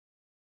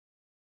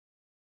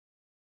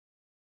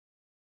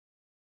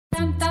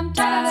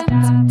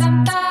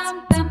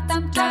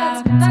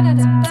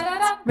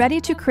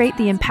Ready to create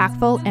the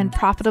impactful and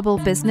profitable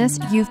business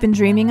you've been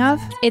dreaming of?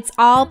 It's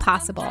all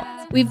possible.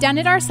 We've done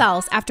it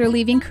ourselves after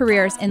leaving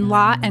careers in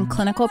law and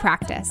clinical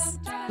practice.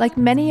 Like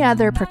many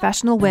other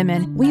professional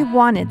women, we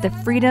wanted the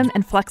freedom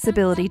and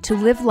flexibility to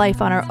live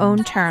life on our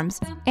own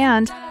terms,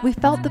 and we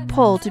felt the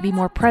pull to be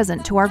more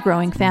present to our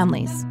growing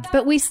families.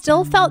 But we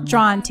still felt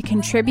drawn to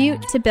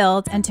contribute, to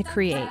build, and to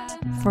create.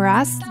 For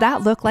us,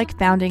 that looked like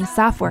founding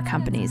software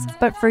companies,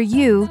 but for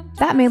you,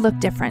 that may look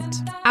different.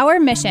 Our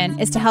mission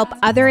is to help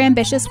other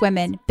ambitious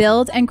women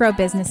build and grow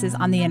businesses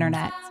on the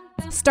internet.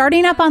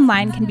 Starting up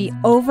online can be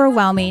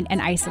overwhelming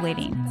and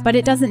isolating, but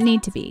it doesn't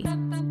need to be.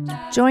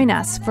 Join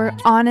us for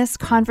honest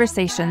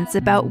conversations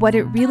about what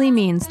it really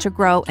means to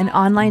grow an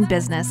online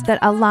business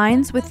that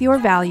aligns with your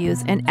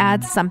values and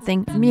adds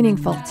something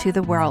meaningful to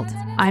the world.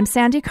 I'm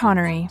Sandy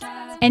Connery.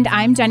 And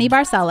I'm Jenny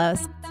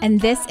Barcelos,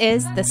 and this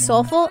is the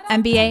Soulful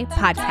MBA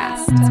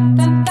Podcast.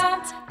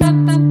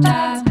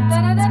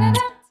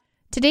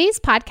 Today's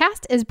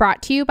podcast is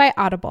brought to you by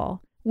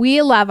Audible.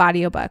 We love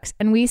audiobooks,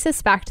 and we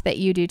suspect that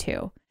you do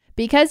too.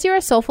 Because you're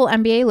a Soulful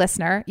MBA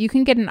listener, you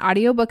can get an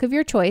audiobook of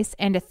your choice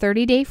and a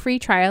 30-day free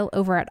trial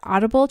over at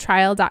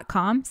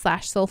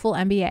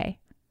audibletrial.com/soulfulmba.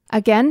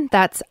 Again,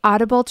 that's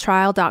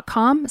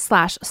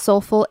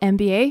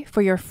audibletrial.com/soulfulmba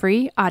for your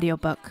free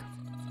audiobook.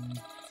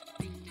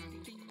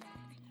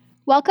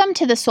 Welcome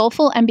to the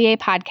Soulful MBA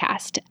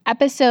Podcast,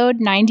 episode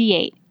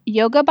 98.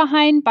 Yoga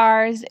Behind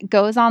Bars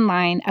Goes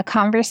Online, a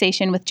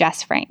conversation with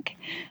Jess Frank.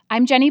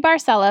 I'm Jenny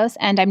Barcelos,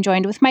 and I'm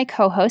joined with my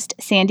co-host,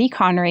 Sandy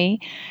Connery,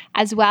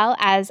 as well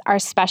as our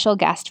special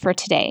guest for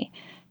today,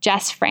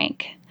 Jess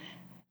Frank.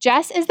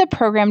 Jess is the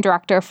program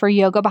director for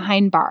Yoga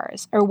Behind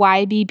Bars, or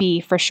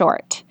YBB for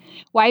short.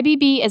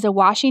 YBB is a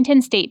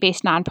Washington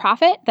state-based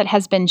nonprofit that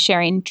has been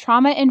sharing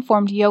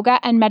trauma-informed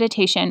yoga and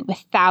meditation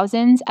with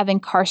thousands of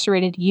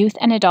incarcerated youth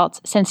and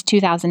adults since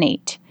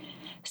 2008.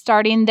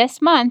 Starting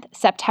this month,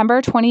 September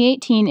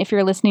 2018, if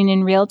you're listening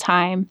in real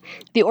time,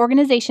 the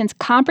organization's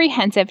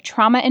comprehensive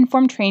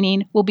trauma-informed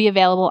training will be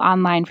available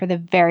online for the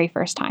very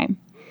first time.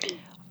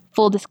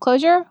 Full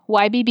disclosure,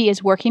 YBB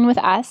is working with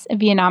us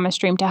via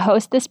NamaStream to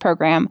host this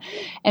program,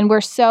 and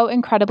we're so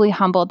incredibly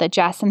humbled that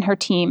Jess and her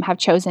team have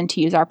chosen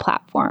to use our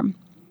platform.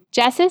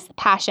 Jess's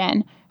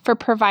passion for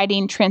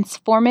providing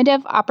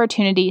transformative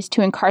opportunities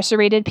to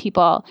incarcerated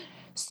people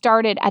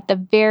started at the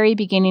very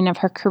beginning of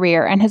her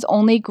career and has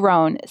only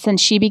grown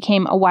since she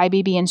became a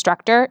YBB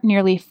instructor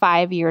nearly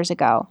 5 years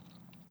ago.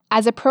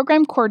 As a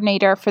program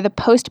coordinator for the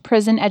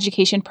Post-Prison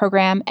Education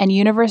Program and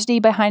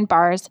University Behind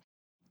Bars,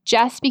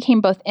 Jess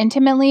became both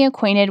intimately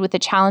acquainted with the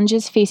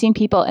challenges facing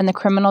people in the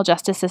criminal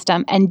justice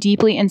system and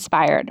deeply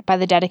inspired by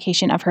the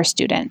dedication of her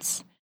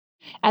students.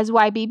 As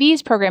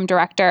YBB's program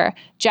director,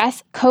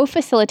 Jess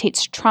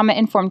co-facilitates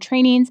trauma-informed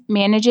trainings,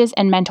 manages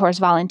and mentors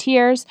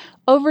volunteers,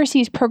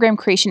 oversees program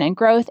creation and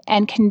growth,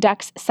 and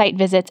conducts site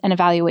visits and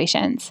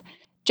evaluations.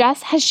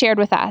 Jess has shared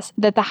with us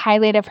that the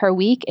highlight of her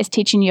week is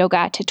teaching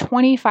yoga to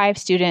 25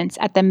 students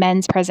at the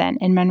men's prison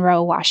in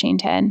Monroe,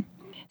 Washington.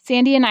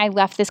 Sandy and I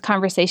left this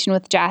conversation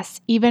with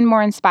Jess even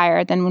more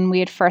inspired than when we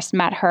had first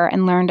met her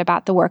and learned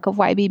about the work of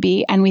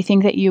YBB, and we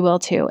think that you will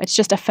too. It's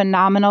just a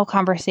phenomenal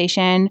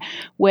conversation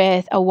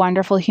with a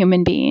wonderful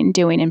human being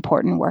doing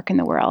important work in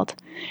the world.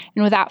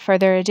 And without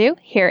further ado,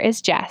 here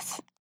is Jess.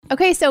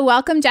 Okay, so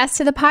welcome, Jess,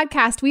 to the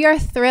podcast. We are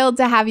thrilled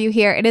to have you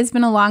here. It has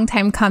been a long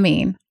time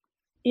coming.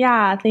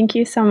 Yeah, thank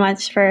you so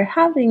much for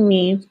having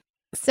me.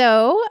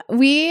 So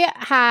we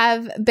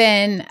have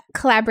been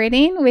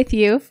collaborating with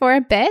you for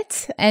a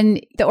bit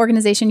and the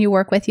organization you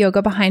work with,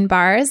 Yoga Behind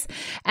Bars.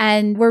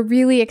 And we're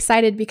really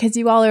excited because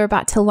you all are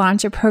about to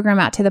launch a program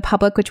out to the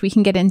public, which we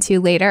can get into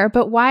later.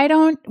 But why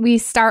don't we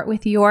start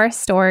with your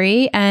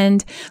story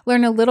and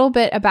learn a little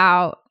bit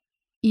about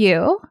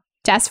you,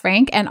 Jess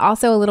Frank, and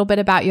also a little bit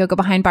about Yoga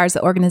Behind Bars,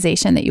 the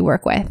organization that you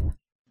work with.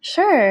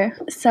 Sure.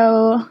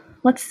 So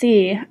let's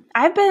see.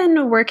 I've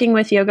been working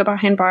with Yoga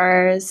Behind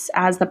Bars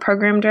as the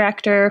program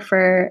director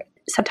for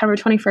September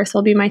 21st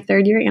will be my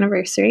 3rd year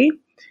anniversary.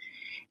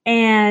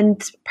 And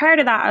prior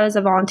to that, I was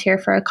a volunteer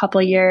for a couple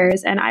of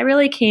years. And I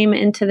really came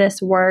into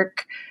this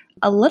work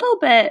a little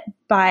bit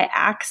by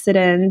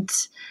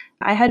accident.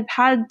 I had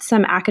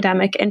some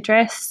academic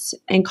interests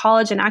in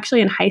college and actually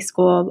in high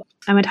school.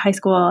 I went to high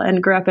school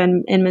and grew up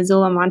in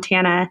Missoula,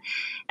 Montana.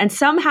 And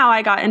somehow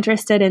I got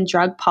interested in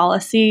drug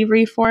policy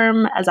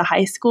reform as a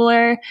high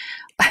schooler.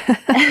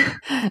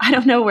 I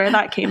don't know where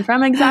that came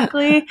from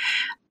exactly,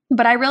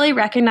 but I really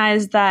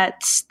recognized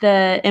that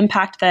the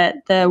impact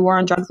that the war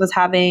on drugs was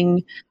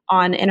having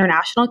on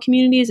international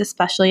communities,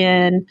 especially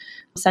in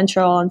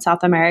Central and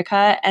South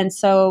America. And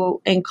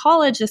so in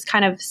college, this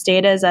kind of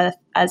stayed as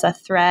a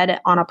thread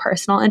on a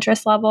personal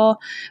interest level.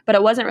 But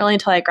it wasn't really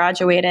until I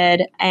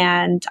graduated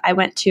and I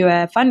went to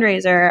a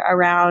fundraiser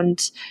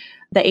around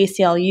the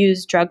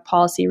ACLU's drug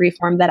policy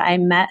reform that I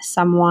met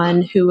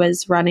someone who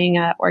was running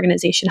an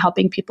organization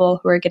helping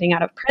people who are getting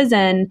out of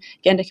prison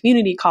get into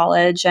community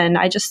college. And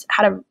I just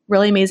had a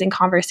really amazing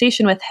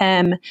conversation with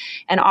him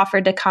and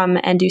offered to come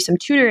and do some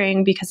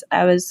tutoring because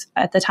I was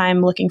at the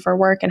time looking for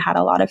work and had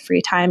a lot of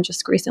free time,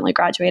 just recently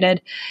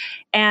graduated.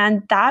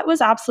 And that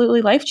was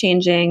absolutely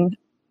life-changing.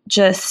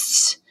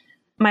 Just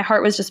my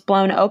heart was just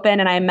blown open,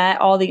 and I met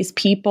all these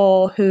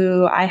people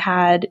who I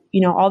had,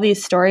 all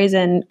these stories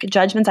and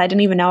judgments I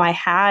didn't even know I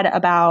had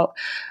about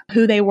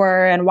who they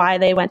were and why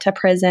they went to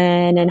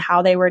prison and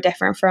how they were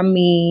different from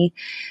me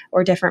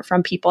or different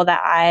from people that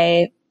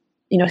I,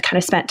 kind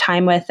of spent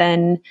time with,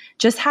 and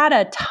just had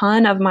a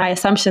ton of my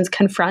assumptions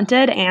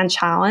confronted and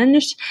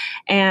challenged,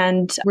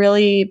 and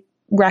really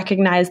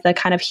recognized the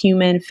kind of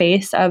human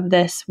face of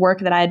this work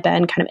that I had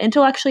been kind of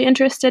intellectually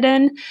interested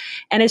in.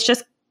 And it's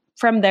just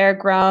from there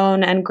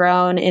grown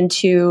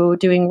into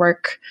doing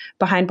work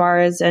behind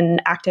bars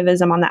and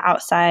activism on the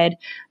outside.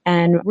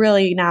 And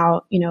really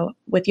now,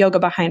 with Yoga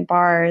Behind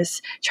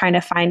Bars, trying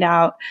to find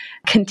out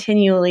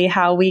continually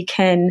how we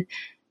can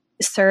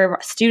serve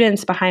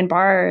students behind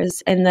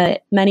bars in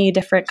the many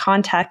different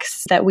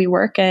contexts that we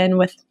work in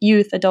with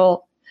youth,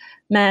 adult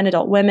men,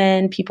 adult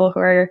women, people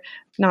who are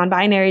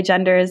non-binary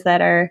genders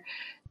that are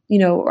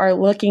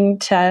looking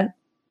to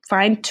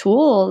find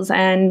tools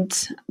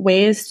and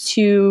ways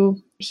to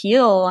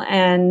heal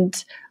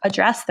and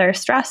address their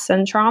stress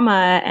and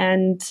trauma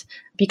and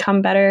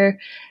become better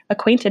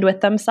acquainted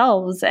with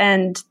themselves.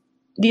 And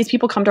these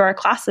people come to our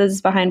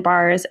classes behind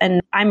bars,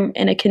 and I'm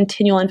in a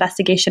continual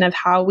investigation of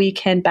how we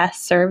can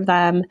best serve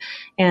them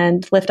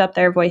and lift up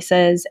their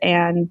voices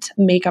and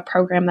make a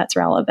program that's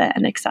relevant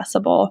and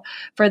accessible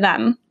for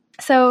them.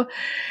 So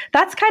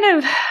that's kind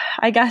of,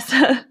 I guess,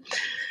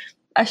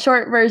 a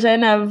short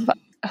version of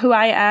who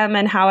I am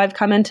and how I've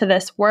come into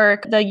this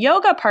work. The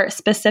yoga part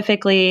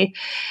specifically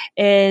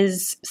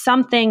is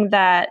something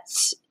that,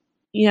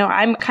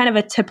 I'm kind of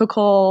a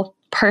typical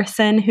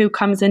person who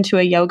comes into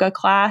a yoga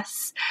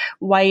class,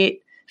 white,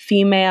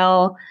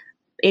 female,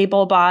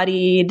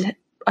 able-bodied,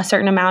 a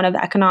certain amount of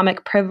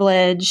economic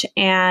privilege.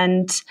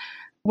 And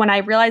when I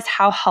realized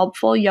how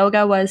helpful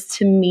yoga was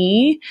to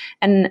me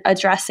and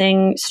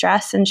addressing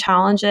stress and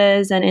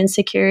challenges and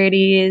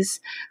insecurities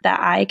that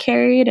I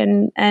carried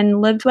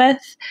and lived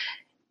with,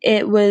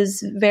 it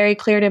was very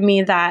clear to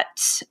me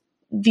that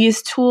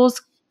these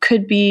tools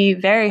could be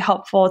very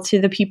helpful to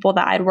the people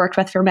that I'd worked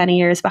with for many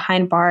years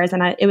behind bars.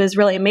 And it was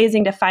really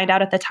amazing to find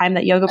out at the time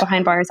that Yoga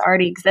Behind Bars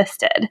already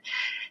existed.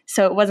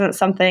 So it wasn't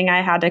something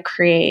I had to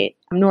create,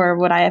 nor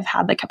would I have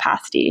had the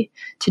capacity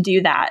to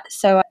do that.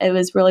 So it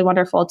was really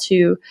wonderful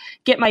to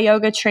get my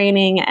yoga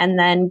training and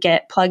then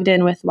get plugged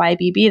in with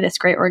YBB, this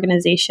great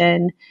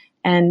organization.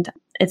 And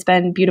it's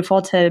been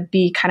beautiful to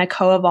be kind of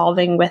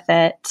co-evolving with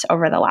it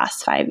over the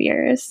last 5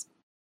 years.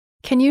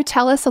 Can you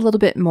tell us a little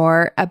bit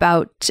more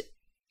about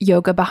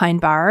Yoga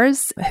Behind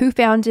Bars? Who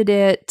founded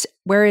it,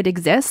 where it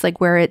exists, like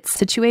where it's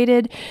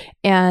situated,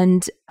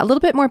 and a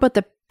little bit more about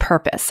the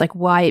purpose, like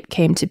why it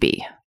came to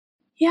be?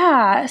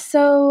 Yeah,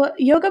 so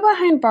Yoga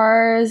Behind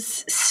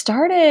Bars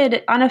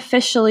started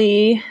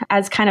unofficially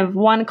as kind of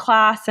one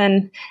class.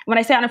 And when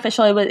I say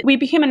unofficially, we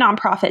became a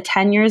nonprofit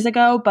 10 years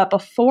ago. But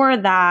before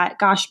that,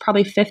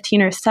 probably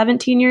 15 or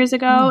 17 years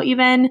ago,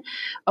 even,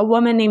 a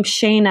woman named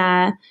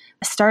Shayna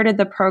started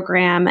the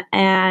program.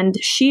 And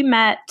she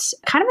met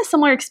kind of a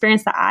similar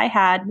experience that I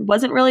had,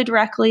 wasn't really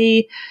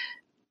directly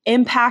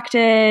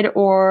impacted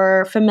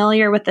or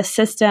familiar with the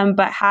system,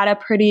 but had a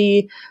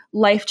pretty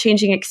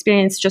life-changing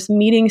experience just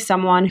meeting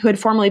someone who had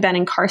formerly been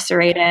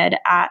incarcerated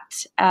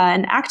at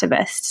an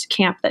activist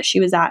camp that she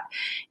was at.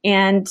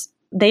 And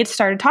they'd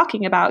started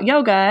talking about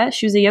yoga.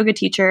 She was a yoga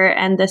teacher,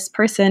 and this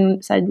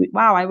person said,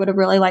 wow, I would have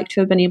really liked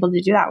to have been able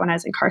to do that when I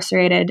was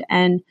incarcerated.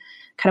 And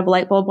kind of a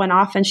light bulb went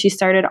off, and she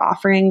started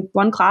offering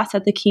one class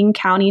at the King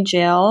County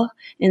Jail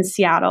in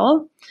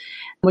Seattle,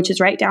 which is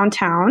right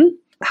downtown,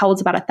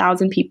 holds about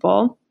 1,000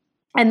 people.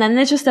 And then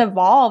it just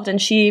evolved, and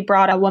she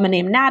brought a woman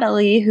named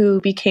Natalie who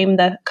became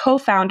the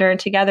co-founder, and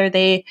together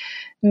they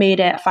made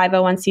it a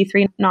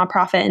 501c3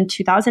 nonprofit in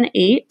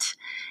 2008.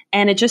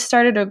 And it just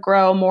started to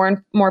grow. More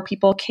and more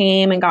people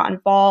came and got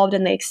involved,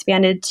 and they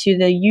expanded to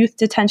the youth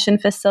detention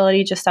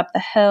facility just up the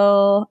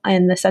hill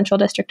in the Central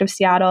District of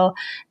Seattle,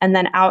 and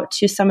then out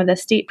to some of the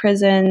state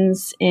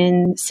prisons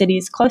in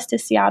cities close to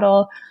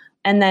Seattle.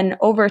 And then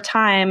over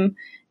time,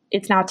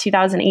 it's now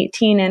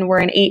 2018, and we're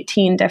in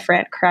 18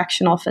 different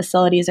correctional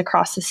facilities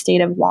across the state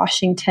of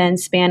Washington,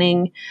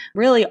 spanning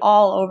really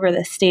all over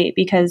the state,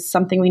 because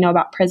something we know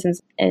about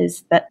prisons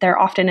is that they're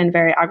often in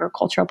very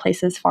agricultural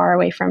places far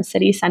away from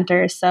city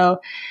centers. So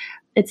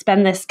it's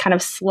been this kind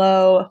of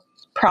slow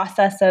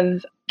process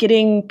of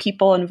getting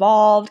people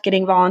involved,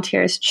 getting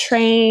volunteers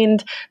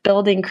trained,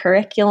 building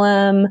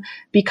curriculum,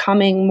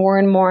 becoming more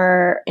and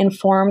more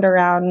informed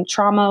around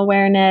trauma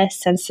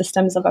awareness and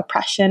systems of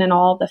oppression and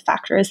all of the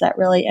factors that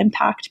really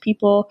impact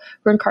people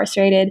who are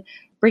incarcerated,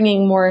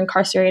 bringing more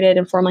incarcerated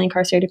and formerly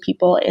incarcerated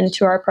people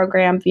into our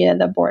program via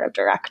the board of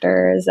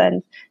directors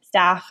and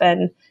staff,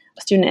 and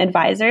student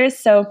advisors.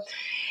 So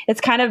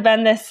it's kind of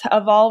been this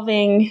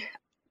evolving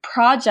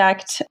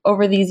project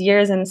over these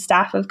years, and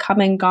staff have come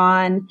and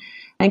gone.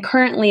 And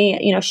currently,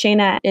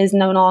 Shayna is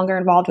no longer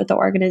involved with the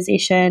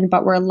organization,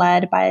 but we're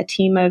led by a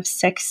team of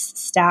 6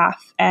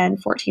 staff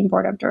and 14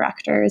 board of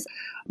directors.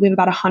 We have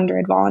about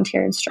 100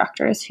 volunteer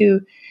instructors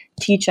who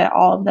teach at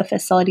all of the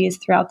facilities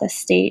throughout the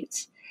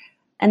state.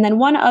 And then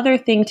one other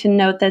thing to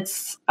note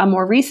that's a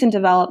more recent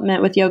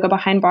development with Yoga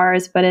Behind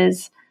Bars, but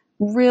is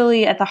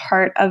really at the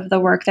heart of the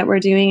work that we're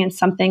doing and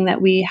something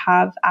that we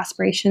have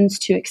aspirations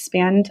to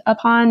expand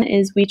upon,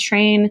 is we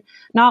train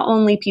not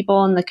only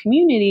people in the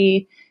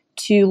community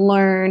to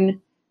learn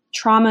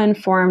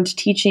trauma-informed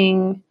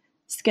teaching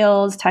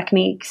skills,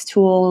 techniques,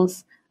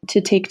 tools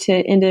to take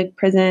into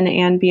prison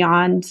and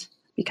beyond,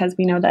 because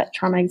we know that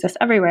trauma exists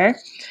everywhere.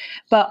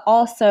 But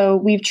also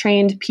we've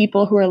trained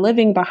people who are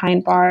living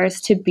behind bars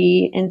to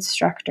be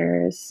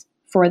instructors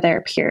for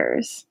their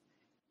peers.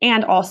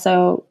 And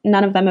also,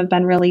 none of them have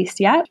been released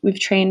yet. We've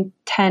trained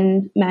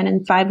 10 men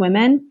and 5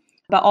 women,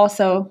 but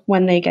also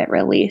when they get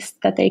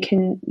released, that they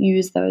can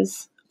use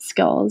those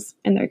skills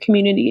in their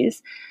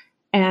communities.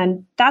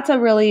 And that's a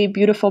really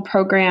beautiful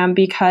program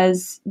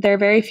because there are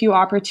very few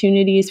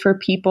opportunities for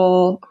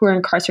people who are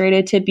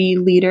incarcerated to be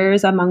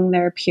leaders among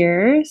their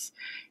peers.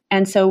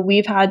 And so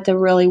we've had to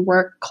really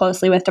work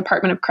closely with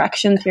Department of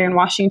Corrections here in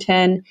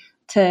Washington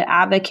to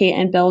advocate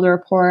and build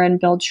rapport and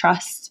build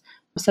trust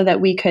so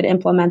that we could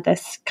implement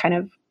this kind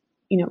of,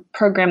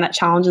 program that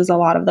challenges a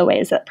lot of the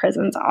ways that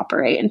prisons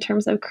operate in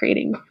terms of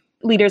creating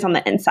leaders on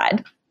the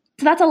inside.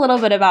 So that's a little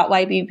bit about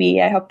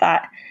YBB. I hope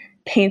that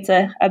paints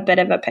a bit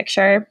of a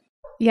picture.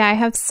 Yeah, I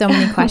have so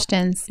many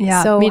questions.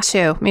 Yeah, so me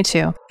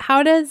too.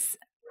 How does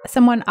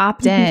someone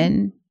opt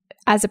in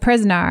as a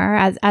prisoner,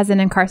 as an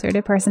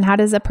incarcerated person? How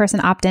does a person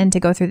opt in to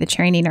go through the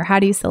training, or how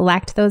do you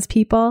select those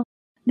people?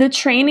 The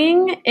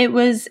training, it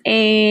was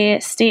a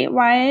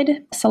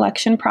statewide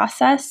selection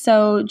process.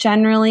 So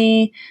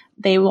generally,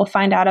 they will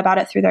find out about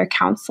it through their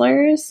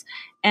counselors,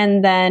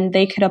 and then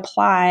they could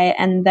apply.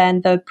 And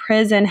then the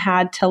prison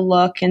had to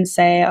look and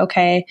say,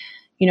 okay,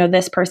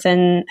 this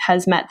person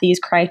has met these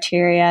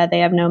criteria. They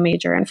have no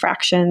major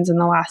infractions in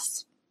the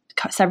last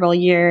several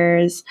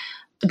years.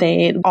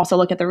 They also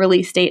look at the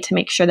release date to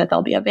make sure that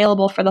they'll be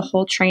available for the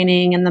whole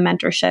training and the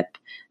mentorship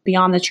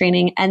beyond the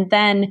training. And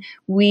then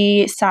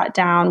we sat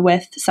down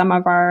with some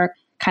of our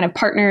kind of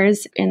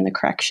partners in the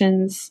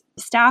corrections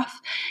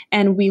staff,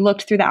 and we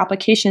looked through the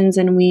applications,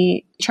 and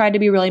we tried to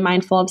be really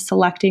mindful of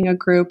selecting a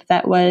group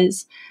that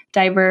was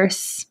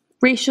diverse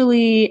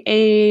racially,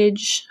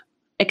 age,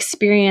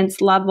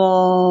 experience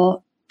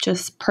level,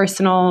 just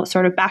personal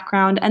sort of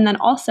background. And then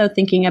also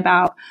thinking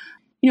about,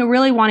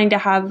 really wanting to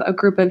have a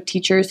group of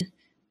teachers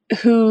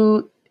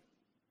who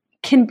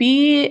can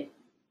be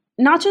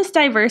not just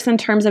diverse in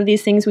terms of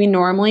these things we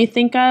normally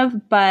think of,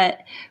 but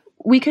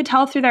we could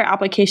tell through their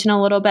application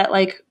a little bit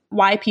like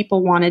why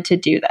people wanted to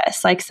do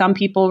this. Like some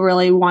people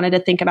really wanted to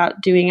think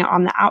about doing it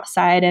on the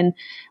outside, and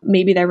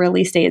maybe their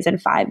release date is in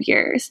 5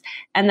 years.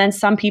 And then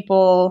some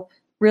people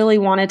really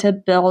wanted to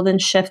build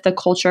and shift the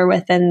culture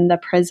within the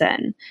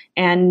prison.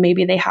 And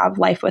maybe they have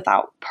life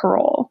without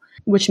parole,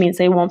 which means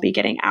they won't be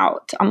getting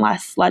out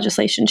unless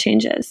legislation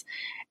changes.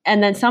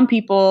 And then some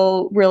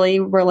people really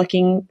were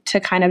looking to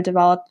kind of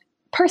develop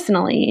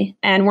personally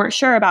and weren't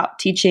sure about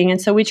teaching.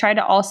 And so we tried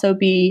to also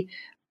be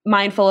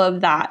mindful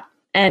of that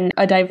and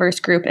a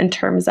diverse group in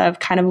terms of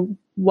kind of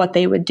what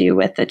they would do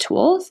with the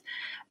tools.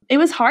 It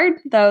was hard,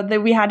 though,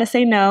 that we had to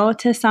say no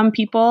to some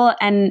people.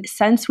 And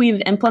since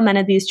we've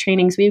implemented these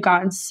trainings, we've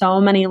gotten so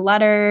many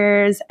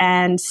letters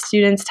and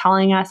students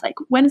telling us, like,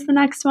 when's the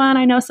next one?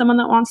 I know someone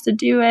that wants to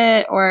do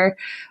it, or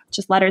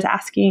just letters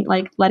asking,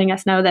 like, letting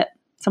us know that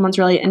someone's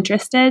really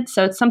interested.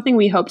 So it's something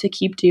we hope to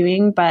keep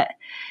doing, but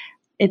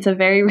it's a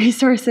very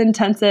resource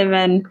intensive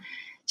and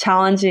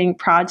challenging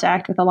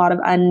project with a lot of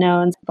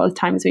unknowns both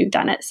times we've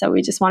done it. So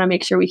we just want to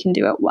make sure we can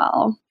do it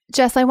well.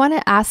 Jess, I want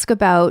to ask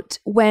about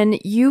when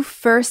you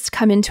first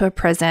come into a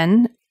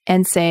prison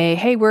and say,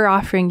 hey, we're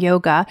offering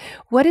yoga,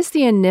 what is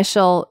the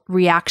initial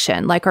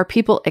reaction? Like, are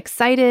people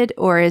excited,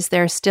 or is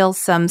there still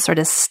some sort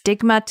of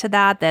stigma to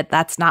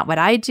that's not what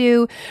I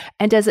do?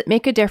 And does it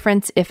make a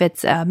difference if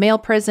it's a male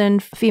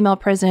prison, female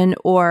prison,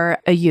 or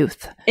a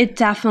youth? It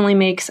definitely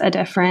makes a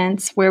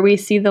difference. Where we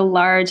see the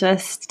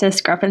largest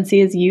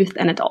discrepancy is youth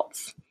and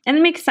adults. And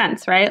it makes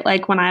sense, right?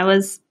 Like when I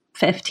was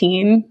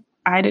 15,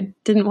 I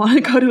didn't want to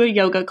go to a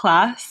yoga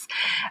class.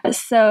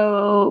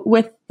 So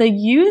with the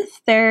youth,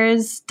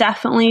 there's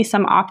definitely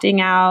some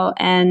opting out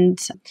and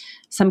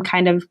some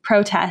kind of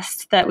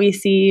protest that we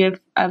see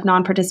of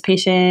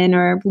non-participation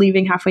or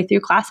leaving halfway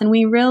through class. And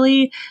we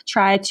really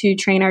try to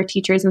train our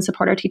teachers and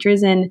support our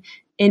teachers in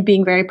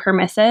being very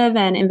permissive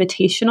and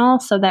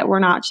invitational, so that we're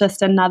not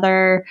just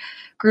another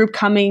group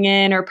coming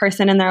in or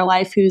person in their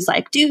life who's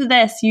like, do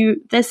this, you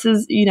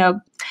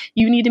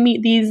need to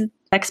meet these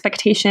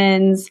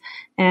expectations,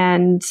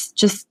 and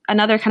just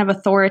another kind of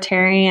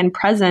authoritarian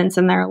presence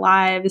in their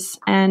lives.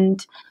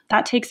 And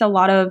that takes a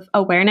lot of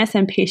awareness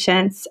and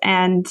patience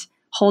and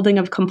holding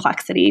of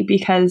complexity,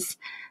 because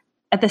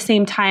at the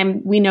same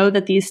time, we know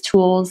that these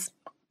tools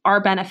are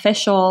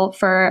beneficial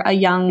for a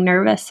young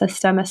nervous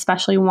system,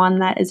 especially one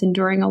that is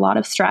enduring a lot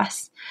of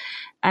stress.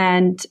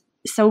 And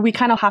so we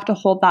kind of have to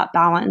hold that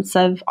balance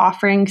of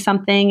offering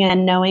something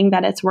and knowing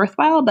that it's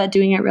worthwhile, but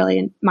doing it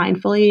really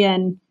mindfully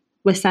and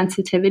with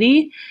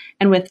sensitivity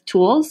and with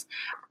tools.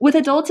 With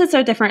adults, it's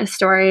a different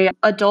story.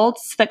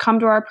 Adults that come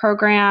to our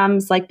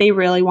programs, like they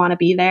really want to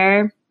be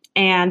there.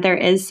 And there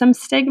is some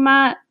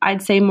stigma,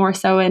 I'd say more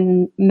so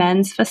in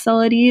men's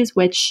facilities,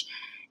 which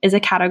is a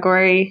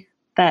category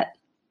that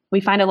we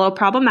find a little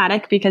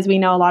problematic because we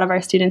know a lot of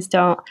our students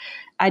don't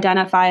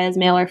identify as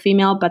male or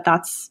female, but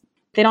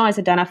they don't always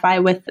identify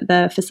with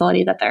the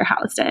facility that they're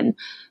housed in.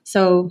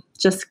 So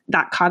just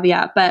that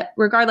caveat. But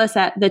regardless,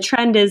 the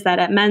trend is that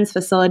at men's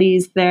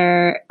facilities,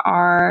 there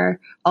are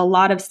a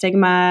lot of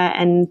stigma,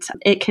 and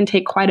it can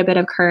take quite a bit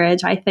of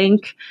courage, I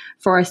think,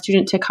 for a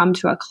student to come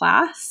to a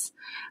class.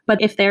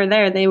 But if they're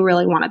there, they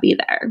really want to be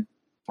there.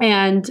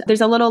 And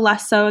there's a little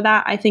less so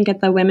that I think at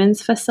the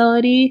women's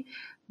facility.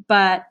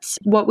 But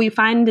what we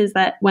find is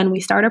that when we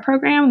start a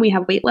program, we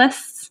have wait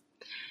lists.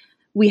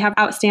 We have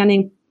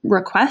outstanding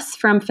requests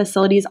from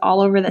facilities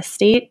all over the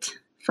state,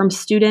 from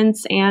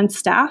students and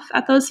staff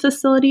at those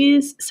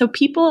facilities. So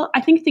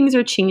I think things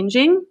are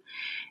changing.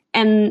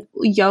 And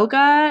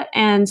yoga,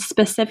 and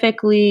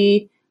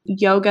specifically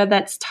yoga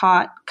that's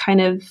taught kind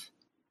of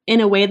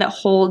in a way that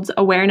holds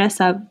awareness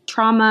of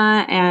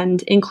trauma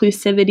and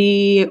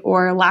inclusivity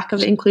or lack of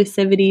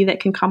inclusivity that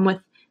can come with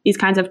these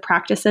kinds of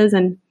practices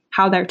and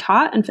how they're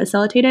taught and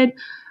facilitated.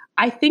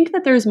 I think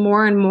that there's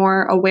more and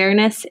more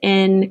awareness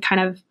in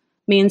kind of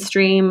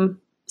mainstream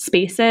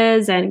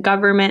spaces and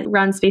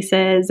government-run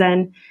spaces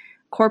and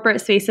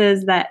corporate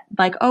spaces that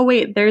like, oh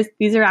wait,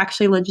 these are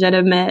actually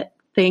legitimate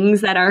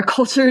things that our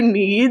culture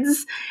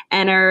needs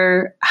and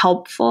are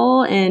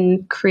helpful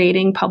in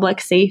creating public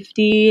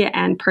safety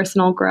and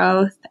personal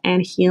growth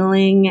and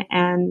healing.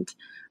 And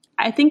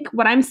I think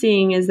what I'm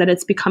seeing is that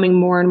it's becoming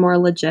more and more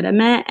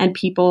legitimate, and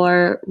people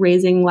are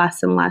raising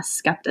less and less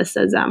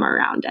skepticism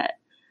around it.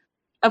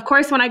 Of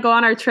course, when I go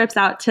on our trips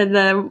out to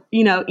the,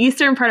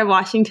 eastern part of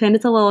Washington,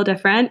 it's a little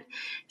different.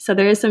 So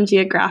there is some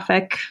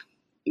geographic,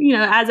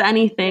 as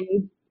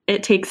anything,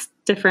 it takes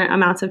different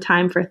amounts of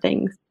time for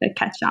things to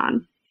catch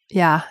on.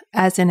 Yeah,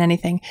 as in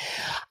anything.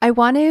 I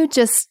want to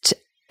just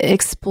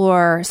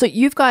explore. So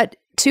you've got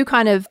two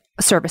kind of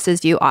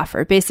services you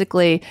offer.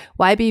 Basically,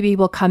 YBB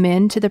will come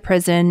into the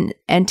prison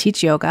and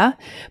teach yoga,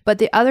 but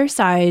the other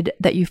side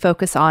that you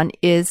focus on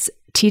is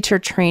teacher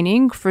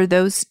training for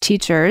those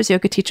teachers,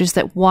 yoga teachers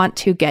that want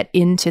to get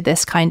into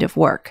this kind of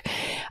work.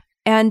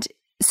 And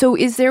so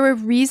is there a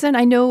reason?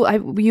 I know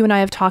you and I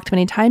have talked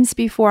many times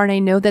before, and I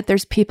know that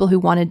there's people who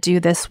want to do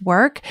this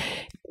work.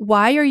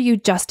 Why are you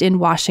just in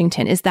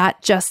Washington? Is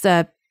that just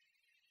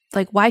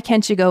why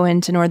can't you go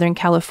into Northern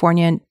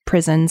California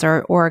prisons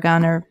or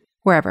Oregon or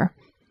wherever?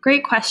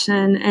 Great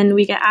question. And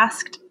we get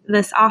asked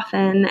this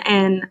often,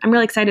 and I'm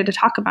really excited to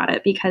talk about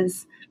it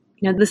because,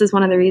 this is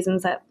one of the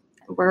reasons that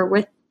we're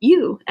with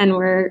you and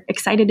we're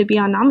excited to be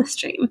on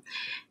NamaStream.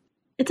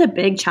 It's a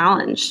big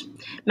challenge.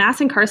 Mass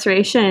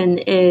incarceration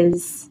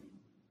is,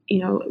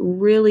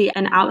 really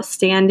an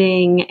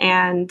outstanding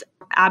and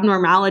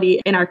abnormality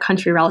in our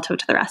country relative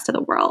to the rest of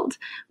the world.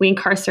 We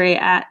incarcerate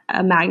at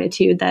a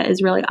magnitude that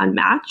is really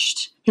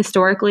unmatched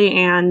historically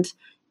and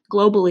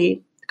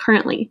globally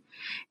currently.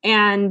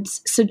 And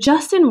so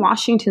just in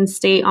Washington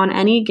state on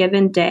any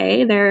given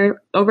day, there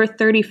are over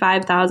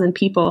 35,000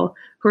 people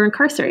who are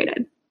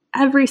incarcerated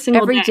every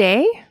single day. Every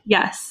day?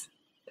 Yes.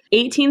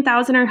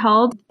 18,000 are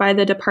held by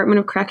the Department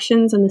of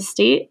Corrections in the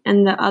state,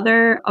 and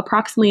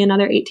approximately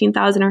another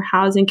 18,000 are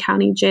housed in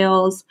county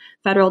jails,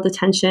 federal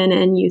detention,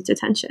 and youth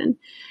detention.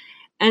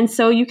 And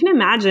so you can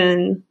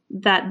imagine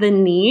that the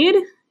need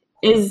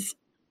is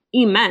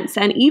immense.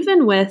 And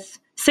even with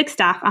 6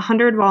 staff,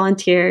 100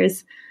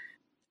 volunteers,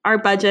 our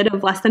budget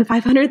of less than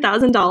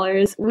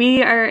 $500,000,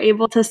 we are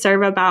able to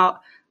serve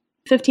about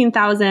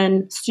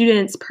 15,000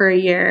 students per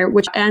year,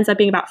 which ends up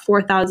being about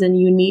 4,000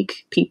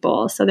 unique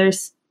people. So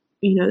there's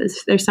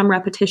some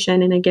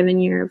repetition in a given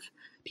year of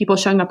people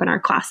showing up in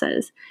our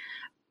classes.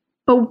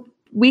 But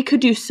we could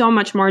do so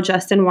much more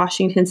just in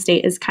Washington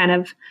state is kind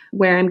of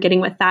where I'm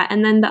getting with that.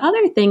 And then the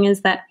other thing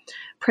is that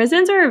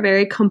prisons are a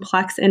very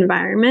complex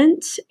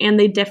environment, and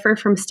they differ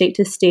from state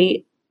to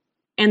state.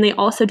 And they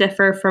also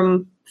differ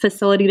from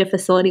facility to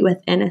facility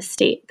within a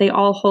state. They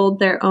all hold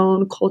their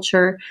own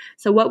culture.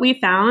 So what we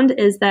found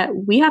is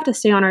that we have to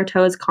stay on our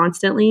toes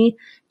constantly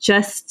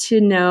just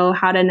to know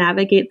how to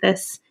navigate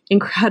this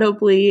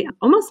incredibly,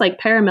 almost like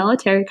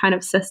paramilitary kind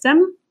of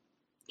system.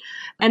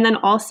 And then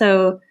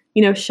also,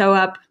 show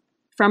up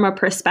from a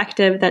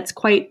perspective that's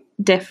quite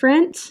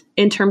different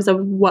in terms of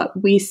what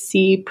we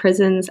see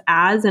prisons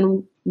as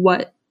and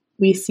what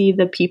we see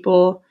the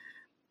people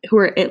who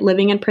are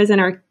living in prison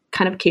are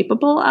kind of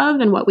capable of,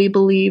 and what we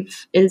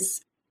believe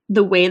is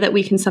the way that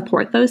we can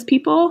support those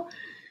people.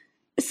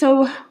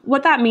 So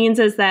what that means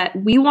is that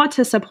we want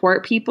to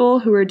support people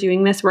who are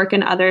doing this work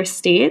in other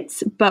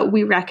states, but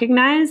we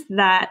recognize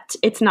that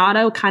it's not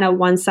a kind of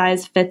one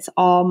size fits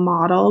all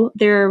model.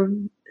 There are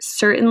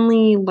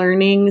certainly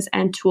learnings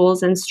and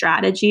tools and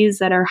strategies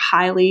that are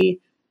highly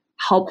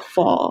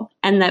helpful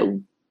and that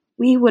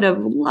we would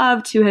have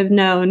loved to have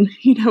known,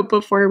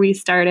 before we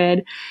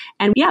started.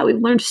 And yeah,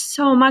 we've learned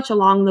so much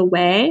along the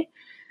way,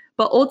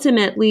 but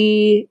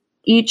ultimately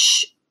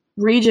each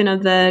region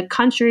of the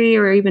country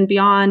or even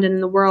beyond in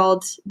the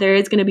world, there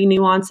is going to be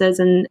nuances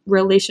and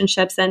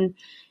relationships and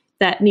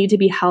that need to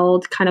be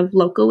held kind of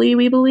locally,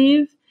 we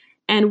believe.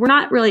 And we're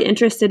not really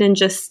interested in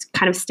just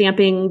kind of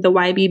stamping the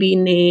YBB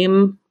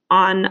name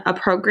on a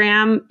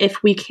program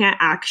if we can't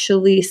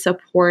actually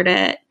support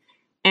it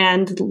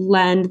and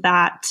lend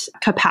that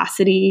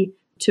capacity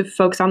to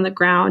folks on the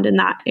ground in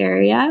that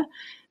area.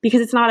 Because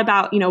it's not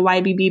about,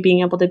 YBB being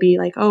able to be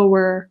like, oh,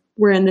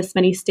 we're in this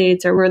many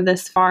states or we're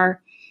this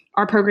far.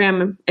 Our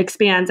program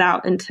expands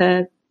out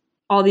into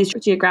all these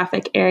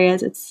geographic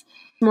areas. It's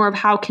more of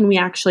how can we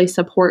actually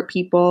support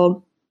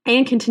people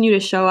and continue to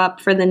show up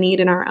for the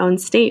need in our own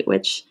state,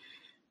 which,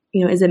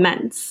 is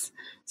immense.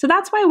 So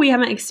that's why we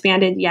haven't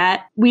expanded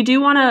yet. We do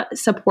want to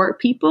support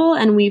people,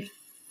 and we've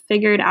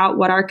figured out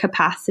what our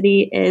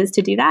capacity is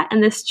to do that.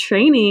 And this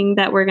training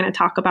that we're going to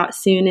talk about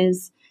soon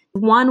is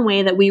one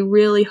way that we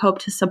really hope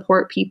to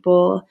support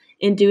people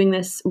in doing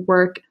this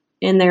work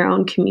in their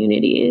own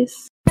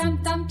communities.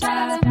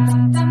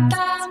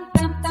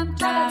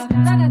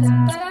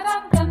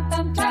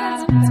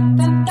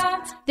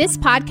 This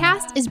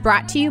podcast is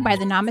brought to you by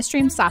the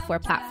NamaStream software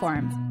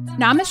platform.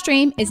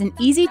 NamaStream is an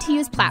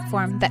easy-to-use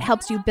platform that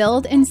helps you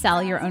build and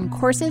sell your own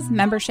courses,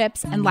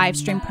 memberships, and live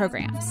stream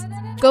programs.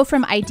 Go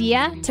from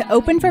idea to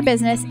open for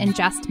business in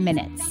just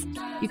minutes.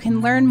 You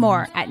can learn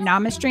more at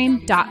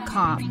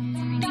namastream.com.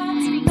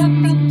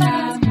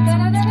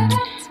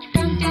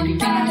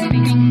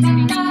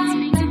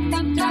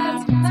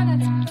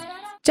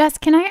 Jess,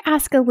 can I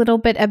ask a little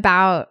bit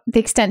about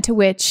the extent to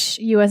which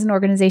you as an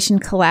organization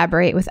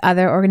collaborate with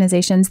other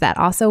organizations that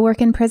also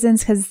work in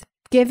prisons? Because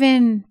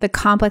given the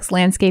complex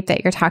landscape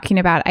that you're talking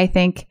about, I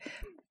think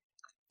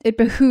it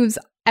behooves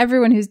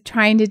everyone who's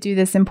trying to do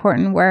this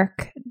important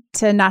work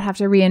to not have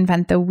to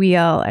reinvent the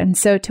wheel. And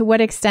so to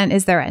what extent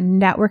is there a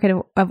network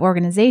of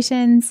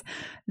organizations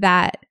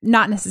that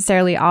not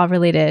necessarily all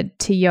related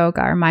to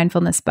yoga or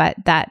mindfulness, but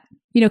that,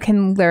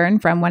 can learn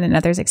from one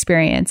another's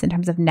experience in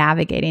terms of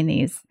navigating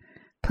these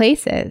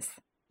places?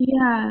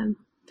 Yeah,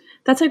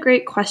 that's a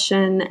great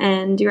question.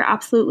 And you're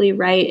absolutely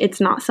right. It's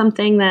not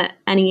something that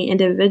any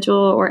individual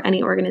or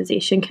any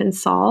organization can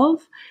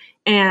solve.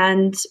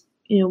 And,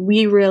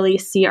 we really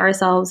see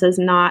ourselves as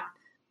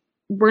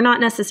we're not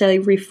necessarily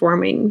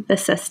reforming the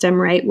system,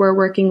 right? We're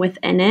working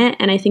within it.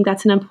 And I think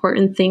that's an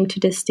important thing to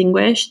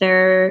distinguish.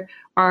 There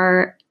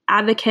are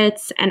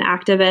advocates and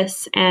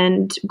activists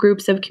and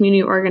groups of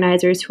community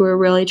organizers who are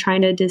really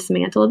trying to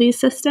dismantle these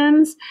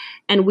systems.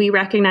 And we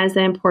recognize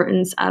the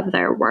importance of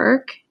their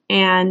work.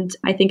 And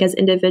I think as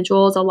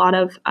individuals, a lot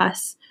of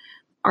us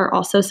are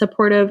also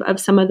supportive of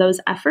some of those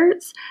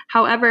efforts.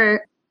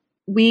 However,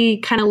 we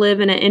kind of live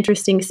in an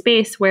interesting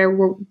space where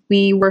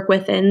we work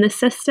within the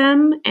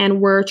system and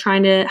we're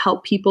trying to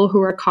help people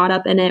who are caught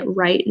up in it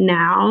right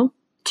now,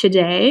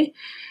 today,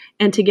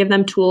 and to give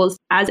them tools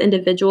as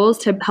individuals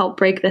to help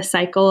break the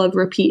cycle of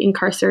repeat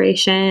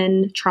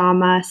incarceration,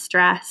 trauma,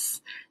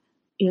 stress,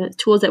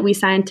 tools that we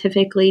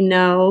scientifically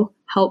know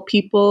help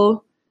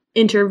people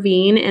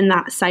intervene in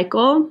that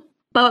cycle.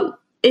 But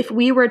if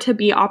we were to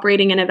be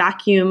operating in a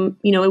vacuum,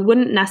 it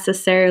wouldn't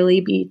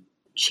necessarily be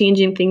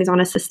changing things on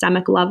a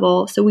systemic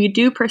level. So we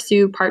do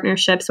pursue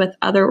partnerships with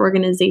other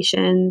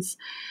organizations.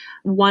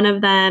 One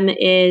of them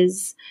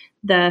is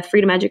the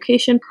Freedom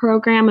Education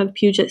Program of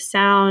Puget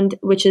Sound,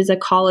 which is a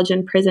college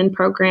and prison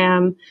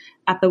program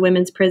at the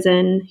women's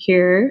prison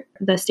here,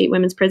 the state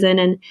women's prison.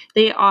 And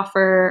they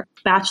offer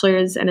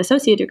bachelor's and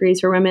associate degrees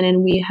for women.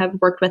 And we have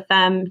worked with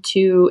them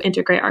to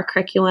integrate our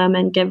curriculum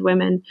and give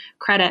women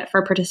credit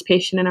for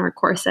participation in our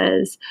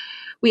courses.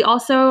 We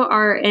also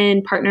are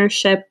in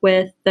partnership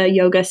with the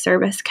Yoga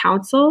Service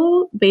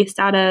Council based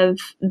out of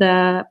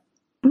I'm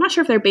not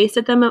sure if they're based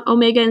at the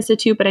Omega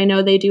Institute, but I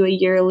know they do a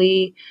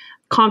yearly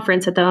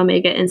conference at the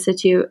Omega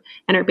Institute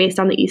and are based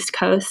on the East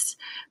Coast.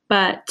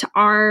 But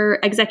our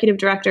executive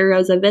director,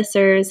 Rosa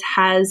Vissers,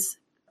 has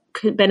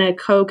been a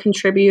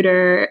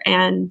co-contributor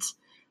and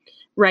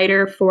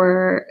writer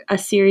for a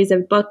series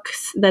of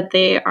books that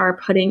they are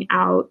putting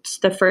out.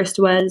 The first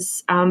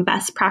was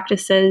Best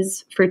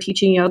Practices for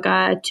Teaching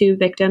Yoga to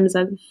Victims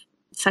of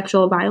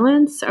Sexual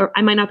Violence. Or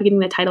I might not be getting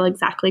the title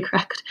exactly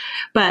correct,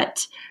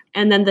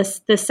 and then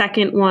the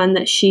second one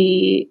that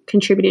she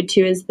contributed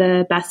to is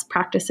the Best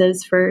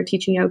Practices for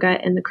Teaching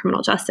Yoga in the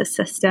Criminal Justice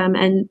System.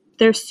 And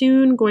they're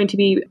soon going to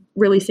be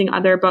releasing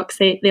other books.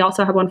 They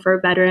also have one for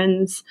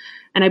veterans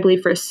and I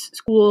believe for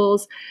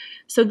schools.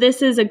 So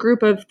this is a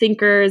group of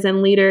thinkers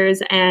and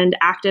leaders and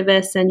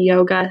activists and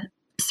yoga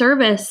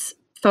service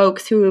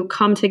folks who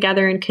come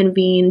together and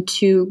convene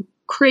to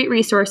create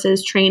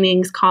resources,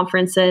 trainings,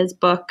 conferences,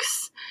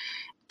 books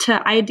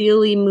to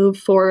ideally move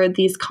forward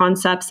these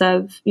concepts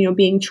of,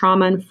 being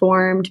trauma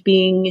informed,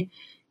 being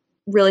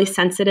really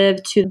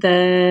sensitive to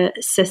the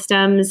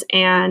systems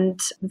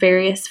and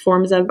various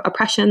forms of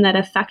oppression that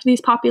affect these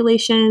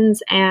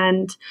populations,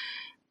 and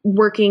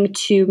working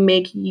to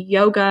make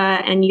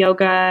yoga and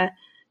yoga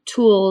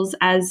tools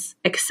as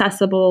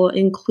accessible,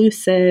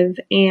 inclusive,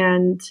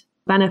 and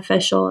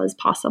beneficial as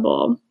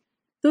possible.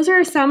 Those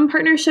are some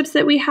partnerships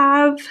that we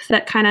have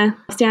that kind of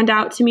stand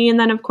out to me. And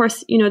then, of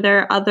course, there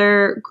are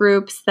other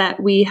groups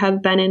that we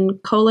have been in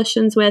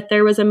coalitions with.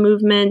 There was a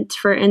movement,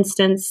 for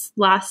instance,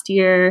 last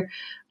year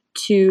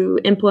to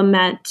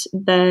implement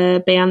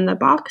the Ban the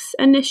Box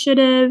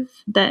initiative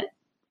that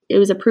it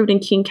was approved in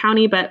King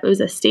County, but it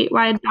was a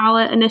statewide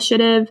ballot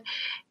initiative.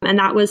 And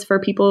that was for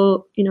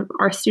people,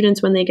 our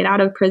students when they get out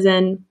of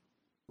prison,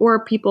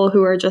 or people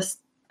who are just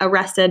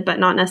arrested but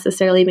not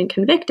necessarily even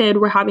convicted,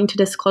 we're having to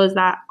disclose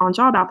that on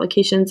job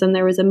applications. And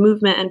there was a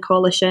movement and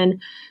coalition,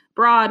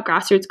 broad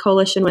grassroots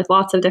coalition with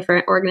lots of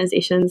different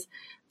organizations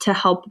to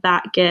help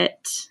that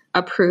get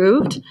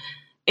approved.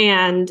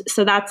 And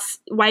so that's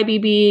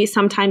YBB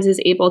sometimes is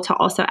able to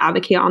also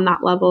advocate on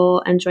that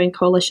level and join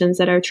coalitions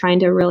that are trying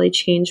to really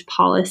change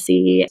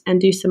policy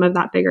and do some of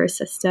that bigger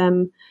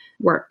system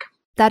work.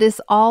 That is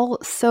all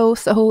so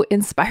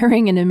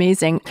inspiring and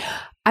amazing.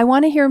 I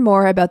want to hear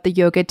more about the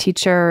yoga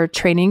teacher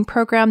training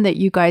program that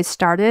you guys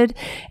started,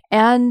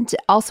 and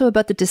also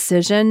about the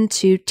decision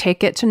to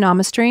take it to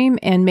NamaStream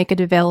and make it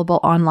available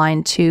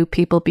online to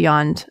people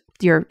beyond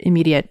your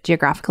immediate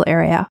geographical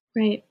area.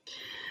 Right.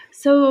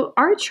 So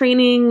our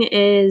training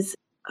is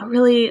a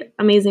really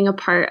amazing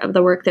part of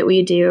the work that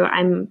we do.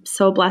 I'm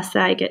so blessed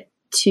that I get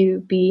to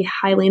be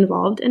highly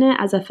involved in it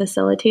as a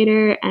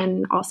facilitator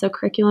and also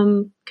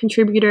curriculum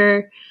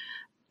contributor.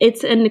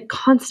 It's a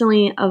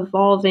constantly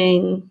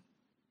evolving,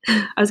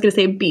 I was going to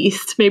say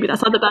beast. Maybe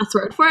that's not the best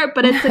word for it,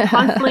 but it's a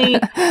constantly,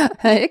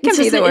 it can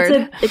be the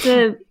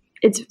word.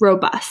 It's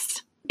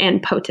robust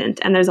and potent.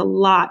 And there's a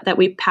lot that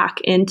we pack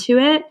into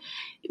it.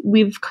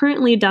 We've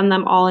currently done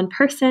them all in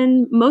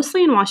person,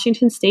 mostly in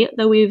Washington State,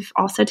 though we've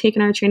also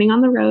taken our training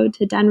on the road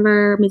to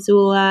Denver,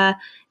 Missoula,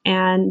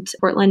 and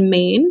Portland,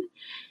 Maine.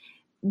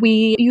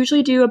 We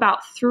usually do about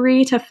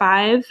 3 to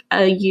 5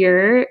 a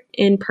year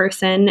in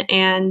person,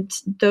 and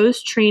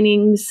those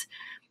trainings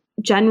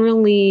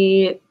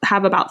generally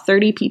have about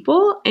 30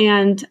 people.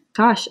 And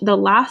gosh, the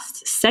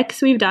last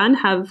 6 we've done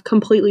have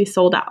completely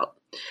sold out.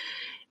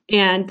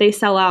 And they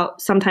sell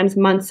out sometimes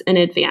months in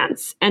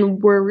advance.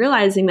 And we're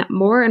realizing that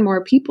more and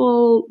more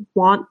people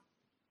want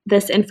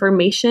this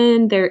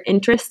information. They're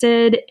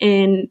interested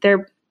in,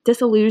 they're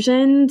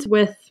disillusioned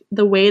with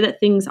the way that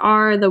things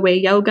are, the way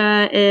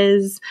yoga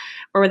is,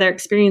 or their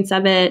experience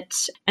of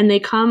it. And they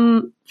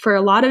come for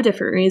a lot of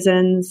different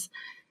reasons,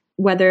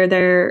 whether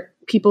they're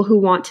people who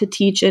want to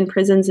teach in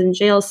prisons and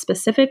jails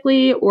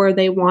specifically, or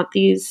they want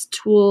these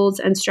tools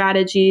and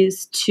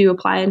strategies to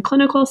apply in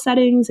clinical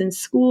settings, in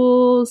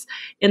schools,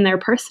 in their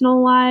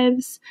personal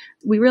lives.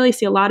 We really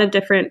see a lot of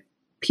different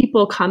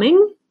people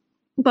coming.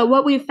 But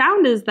what we've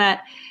found is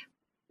that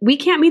we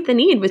can't meet the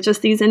need with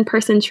just these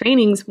in-person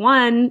trainings.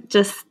 One,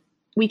 just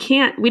we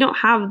don't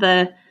have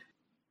the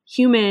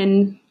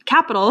human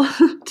capital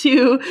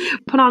to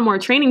put on more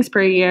trainings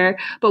per year,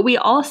 but we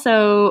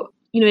also,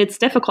 it's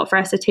difficult for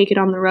us to take it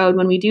on the road.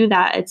 When we do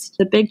that, it's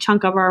a big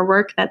chunk of our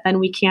work that then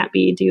we can't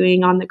be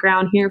doing on the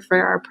ground here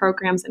for our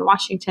programs in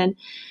Washington.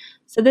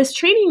 So this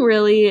training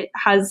really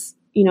has,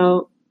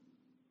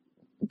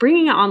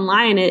 bringing it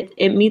online,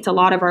 it meets a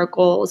lot of our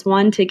goals.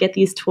 One, to get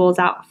these tools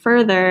out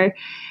further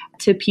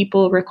to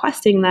people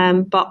requesting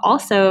them, but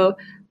also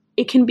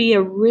it can be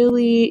a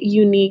really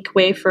unique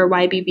way for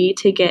YBB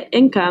to get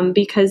income,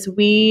 because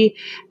we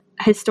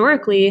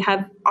historically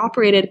have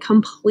operated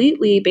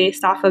completely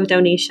based off of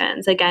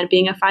donations. Again,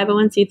 being a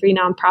 501c3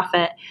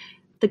 nonprofit,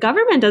 the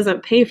government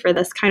doesn't pay for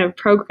this kind of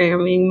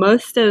programming.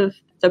 Most of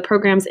the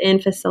programs in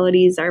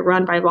facilities are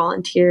run by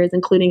volunteers,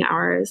 including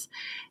ours.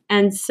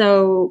 And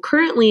so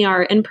currently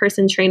our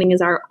in-person training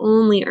is our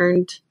only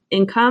earned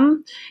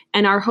income.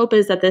 And our hope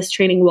is that this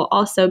training will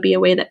also be a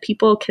way that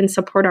people can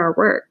support our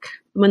work.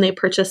 When they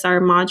purchase our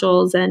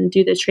modules and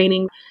do the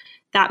training,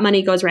 that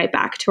money goes right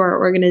back to our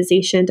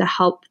organization to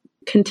help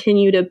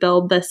continue to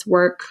build this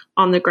work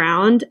on the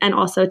ground, and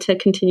also to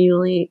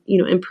continually,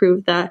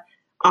 improve the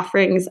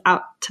offerings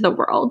out to the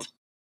world.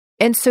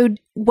 And so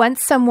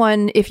once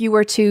someone, if you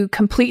were to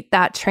complete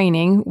that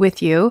training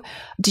with you,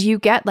 do you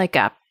get like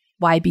a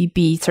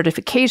YBB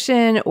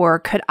certification, or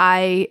could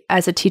I,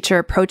 as a teacher,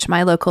 approach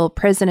my local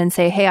prison and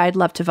say, hey, I'd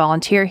love to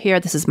volunteer here.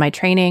 This is my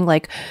training.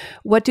 Like,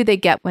 what do they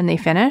get when they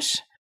finish?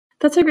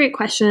 That's a great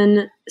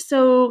question.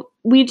 So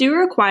we do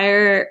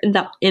require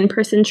the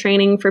in-person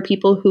training for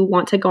people who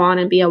want to go on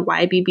and be a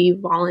YBB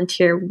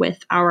volunteer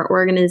with our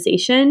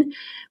organization,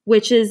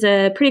 which is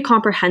a pretty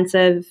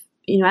comprehensive,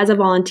 as a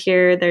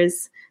volunteer,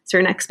 there's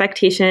certain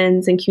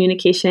expectations and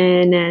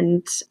communication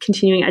and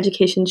continuing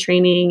education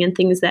training and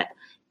things that,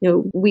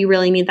 we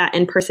really need that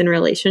in-person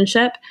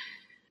relationship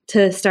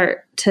to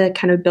start to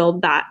kind of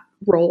build that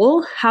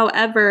role.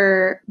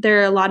 However, there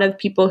are a lot of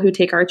people who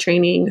take our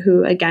training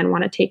who, again,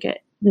 want to take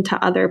it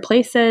into other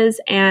places.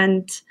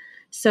 And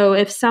so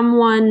if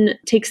someone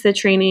takes the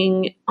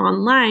training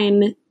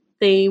online,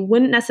 they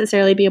wouldn't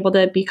necessarily be able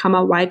to become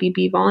a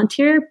YBB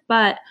volunteer,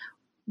 but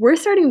we're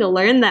starting to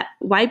learn that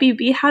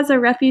YBB has a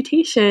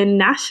reputation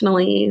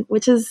nationally,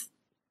 which is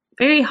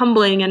very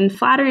humbling and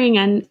flattering,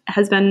 and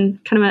has been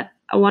kind of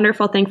a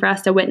wonderful thing for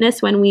us to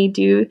witness when we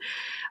do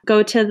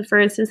go to, for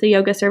instance, the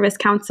Yoga Service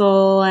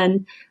Council,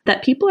 and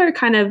that people are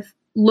kind of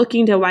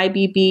looking to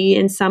YBB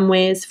in some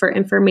ways for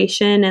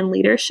information and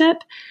leadership.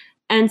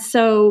 And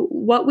so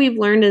what we've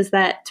learned is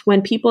that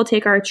when people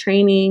take our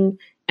training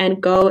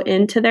and go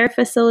into their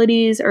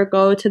facilities or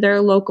go to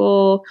their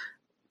local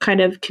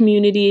kind of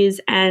communities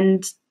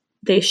and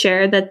they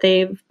share that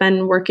they've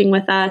been working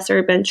with us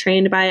or been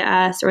trained by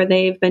us, or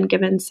they've been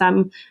given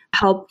some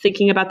help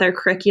thinking about their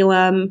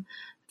curriculum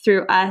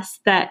through us,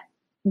 that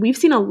we've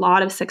seen a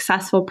lot of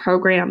successful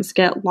programs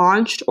get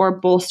launched or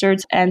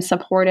bolstered and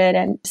supported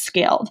and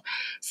scaled.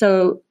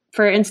 So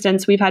for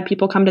instance, we've had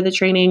people come to the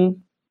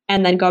training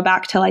and then go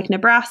back to like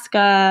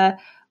Nebraska,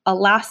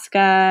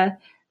 Alaska,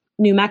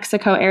 New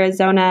Mexico,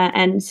 Arizona,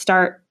 and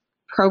start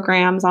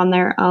programs on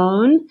their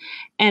own.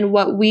 And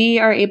what we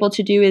are able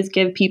to do is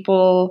give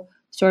people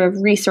sort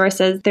of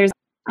resources. There's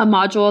a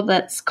module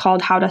that's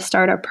called How to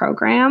Start a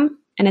Program,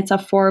 and it's a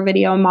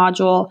 4-video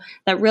module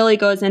that really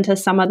goes into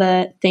some of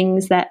the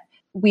things that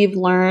we've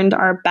learned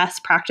are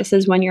best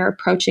practices when you're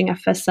approaching a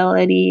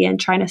facility and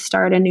trying to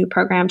start a new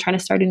program, trying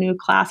to start a new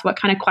class. What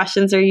kind of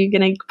questions are you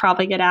going to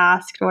probably get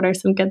asked? What are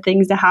some good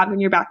things to have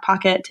in your back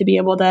pocket to be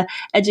able to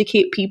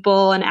educate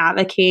people and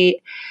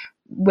advocate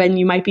when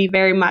you might be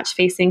very much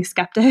facing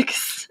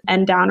skeptics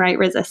and downright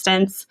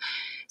resistance?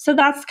 So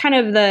that's kind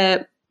of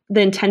the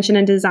intention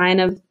and design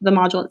of the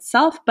module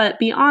itself. But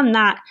beyond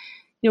that,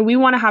 we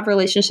want to have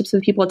relationships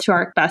with people to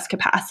our best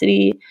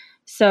capacity.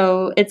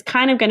 So it's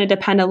kind of going to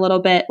depend a little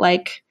bit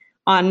like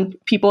on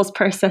people's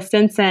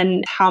persistence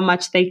and how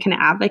much they can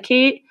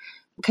advocate,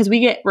 because we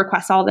get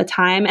requests all the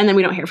time and then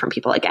we don't hear from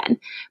people again.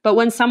 But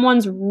when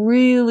someone's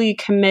really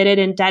committed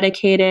and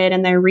dedicated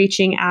and they're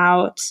reaching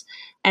out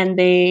and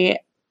they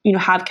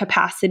have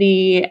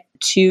capacity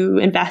to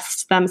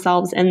invest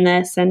themselves in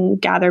this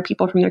and gather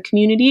people from their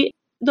community,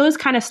 those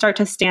kind of start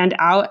to stand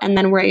out, and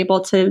then we're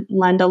able to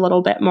lend a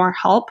little bit more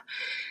help.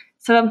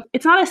 So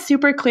it's not a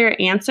super clear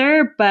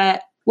answer,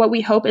 but what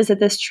we hope is that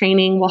this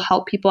training will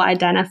help people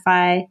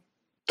identify,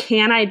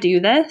 can I do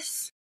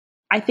this?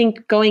 I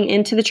think going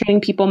into the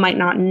training, people might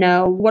not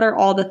know what are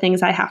all the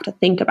things I have to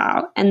think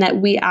about, and that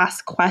we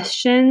ask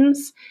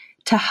questions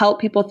to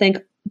help people think,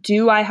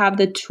 do I have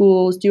the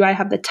tools? Do I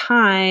have the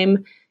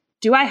time?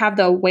 Do I have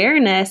the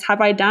awareness?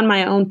 Have I done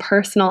my own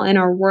personal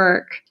inner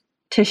work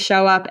to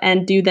show up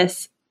and do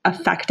this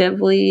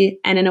effectively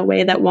and in a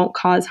way that won't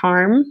cause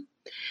harm?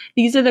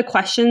 These are the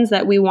questions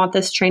that we want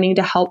this training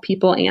to help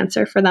people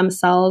answer for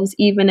themselves,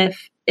 even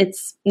if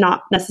it's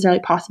not necessarily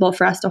possible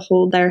for us to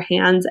hold their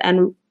hands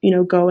and,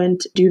 go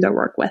and do the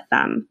work with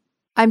them.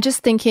 I'm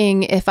just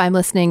thinking, if I'm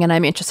listening and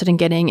I'm interested in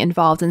getting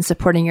involved in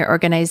supporting your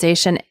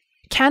organization,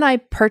 can I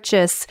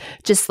purchase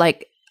just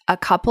like a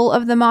couple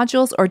of the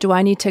modules, or do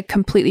I need to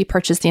completely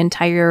purchase the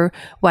entire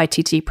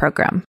YTT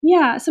program?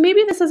 Yeah, so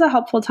maybe this is a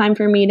helpful time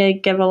for me to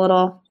give a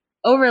little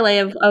overlay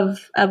of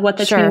what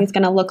the training is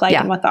going to look like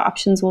and what the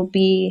options will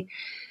be.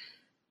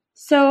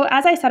 So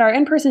as I said, our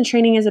in-person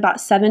training is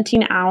about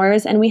 17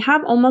 hours, and we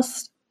have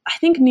almost, I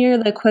think, near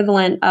the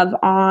equivalent of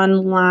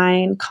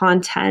online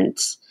content.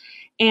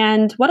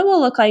 And what it will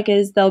look like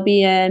is there'll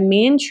be a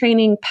main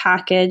training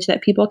package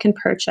that people can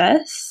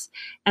purchase,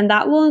 and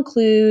that will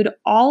include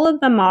all of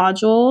the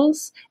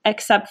modules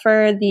except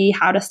for the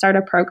How to Start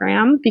a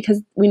Program,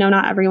 because we know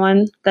not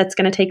everyone that's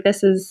going to take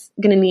this is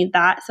going to need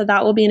that. So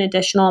that will be an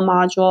additional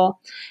module.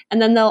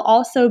 And then there'll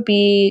also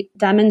be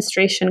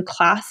demonstration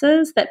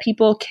classes that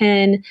people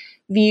can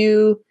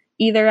view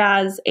either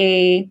as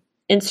a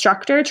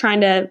instructor trying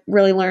to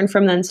really learn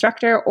from the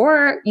instructor,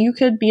 or you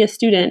could be a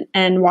student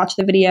and watch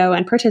the video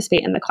and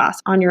participate in the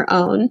class on your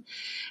own.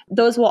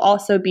 Those will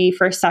also be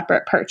for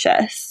separate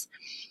purchase.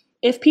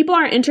 If people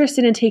are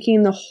interested in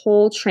taking the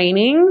whole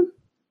training,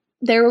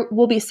 there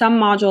will be some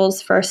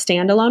modules for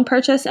standalone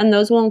purchase, and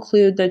those will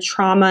include the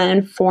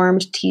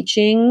trauma-informed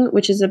teaching,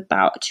 which is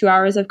about 2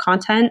 hours of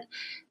content.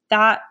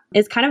 That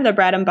is kind of the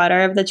bread and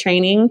butter of the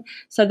training.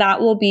 So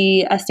that will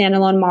be a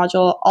standalone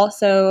module.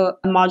 Also,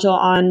 a module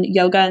on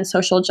yoga and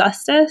social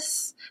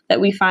justice that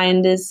we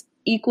find is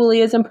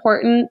equally as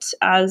important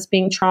as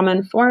being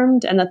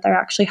trauma-informed, and that they're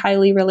actually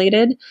highly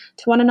related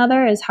to one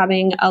another, is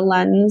having a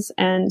lens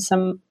and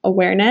some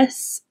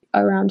awareness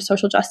around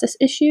social justice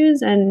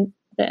issues and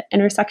the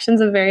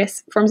intersections of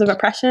various forms of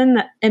oppression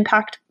that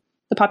impact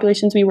the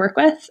populations we work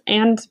with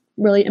and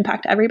really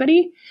impact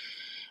everybody.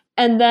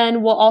 And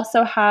then we'll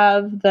also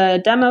have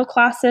the demo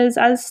classes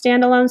as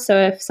standalone. So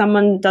if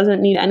someone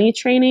doesn't need any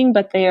training,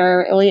 but they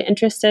are really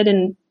interested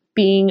in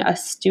being a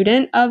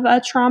student of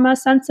a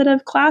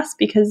trauma-sensitive class,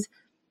 because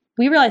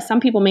we realize some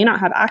people may not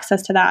have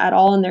access to that at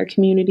all in their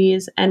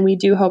communities. And we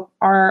do hope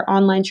our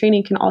online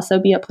training can also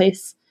be a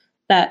place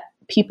that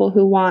people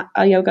who want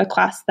a yoga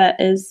class that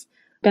is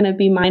going to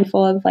be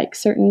mindful of like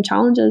certain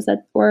challenges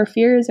that or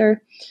fears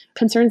or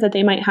concerns that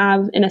they might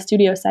have in a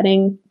studio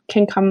setting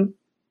can come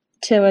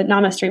to a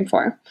NamaStream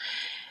for.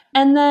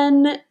 And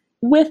then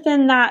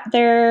within that,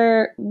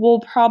 there we'll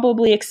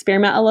probably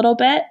experiment a little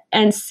bit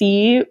and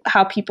see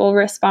how people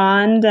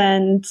respond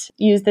and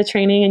use the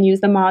training and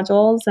use the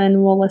modules,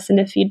 and we'll listen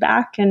to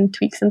feedback and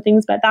tweak some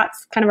things. But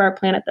that's kind of our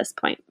plan at this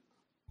point.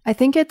 I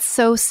think it's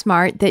so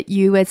smart that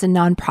you as a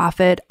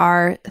nonprofit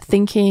are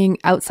thinking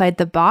outside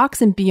the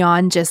box and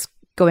beyond just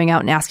going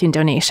out and asking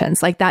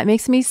donations. Like that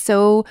makes me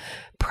so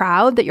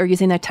proud that you're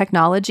using that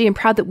technology and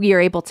proud that we are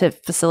able to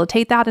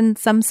facilitate that in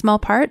some small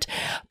part.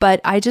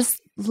 But I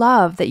just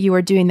love that you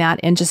are doing that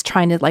and just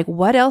trying to like,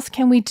 what else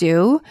can we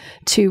do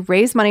to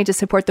raise money to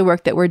support the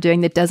work that we're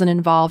doing that doesn't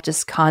involve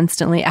just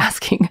constantly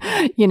asking,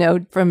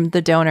 from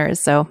the donors.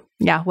 So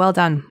yeah, well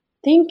done.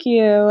 Thank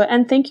you.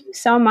 And thank you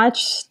so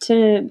much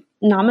to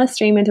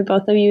NamaStream and to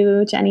both of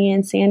you, Jenny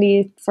and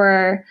Sandy,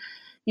 for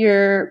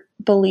your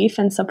belief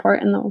and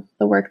support in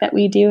the work that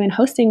we do and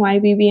hosting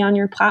YBB on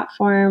your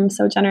platform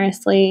so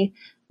generously.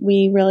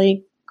 We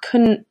really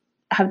couldn't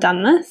have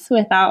done this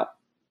without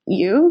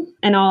you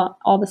and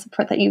all the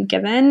support that you've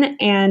given.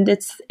 And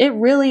it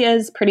really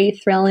is pretty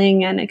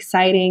thrilling and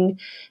exciting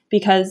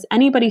because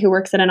anybody who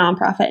works at a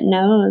nonprofit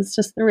knows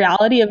just the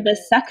reality of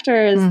this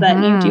sector is that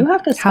you do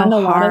have to spend a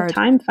lot of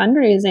time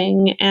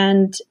fundraising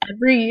and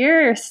every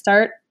year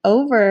start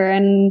over.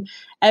 And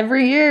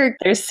every year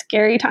there's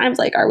scary times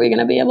like, are we going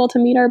to be able to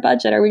meet our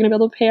budget? Are we going to be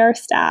able to pay our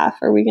staff?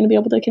 Are we going to be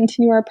able to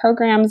continue our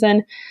programs?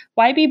 And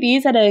YBB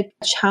is at a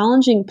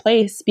challenging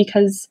place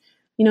because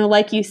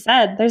like you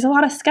said, there's a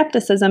lot of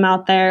skepticism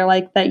out there,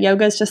 like that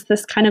yoga is just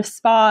this kind of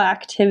spa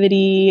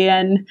activity.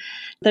 And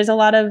there's a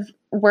lot of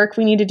work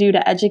we need to do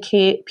to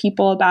educate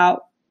people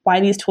about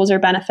why these tools are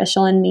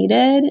beneficial and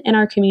needed in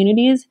our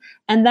communities.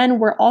 And then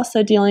we're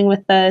also dealing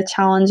with the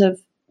challenge of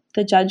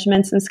the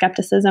judgments and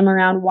skepticism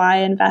around why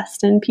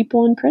invest in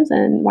people in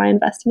prison, why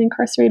invest in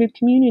incarcerated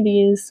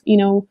communities,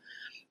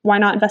 why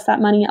not invest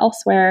that money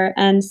elsewhere?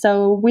 And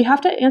so we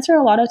have to answer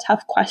a lot of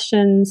tough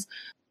questions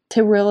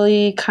to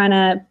really kind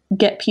of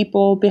get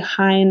people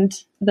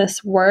behind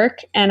this work.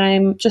 And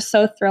I'm just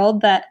so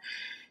thrilled that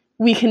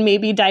we can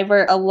maybe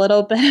divert a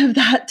little bit of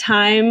that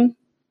time,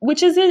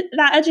 which is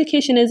that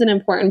education is an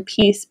important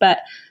piece,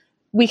 but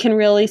we can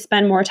really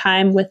spend more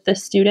time with the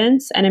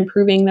students and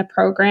improving the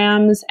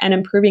programs and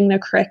improving the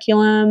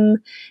curriculum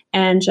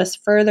and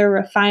just further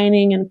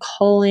refining and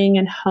culling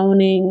and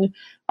honing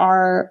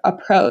our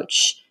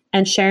approach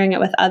and sharing it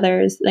with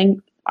others. And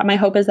my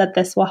hope is that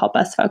this will help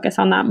us focus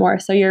on that more.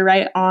 So you're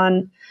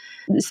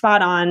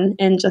spot on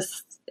in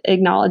just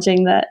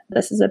acknowledging that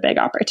this is a big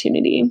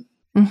opportunity.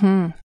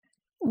 Mm-hmm.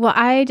 Well,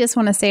 I just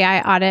want to say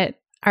I audit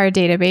our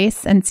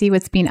database and see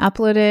what's being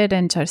uploaded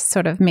and just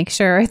sort of make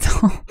sure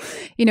it's all,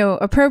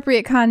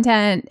 appropriate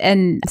content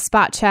and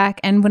spot check.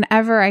 And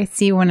whenever I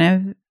see one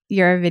of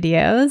your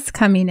videos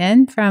coming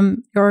in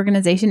from your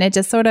organization, it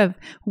just sort of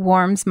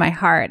warms my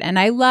heart. And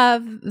I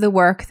love the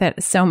work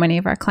that so many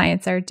of our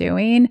clients are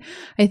doing.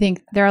 I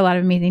think there are a lot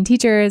of amazing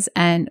teachers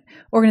and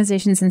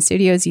organizations and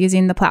studios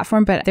using the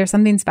platform, but there's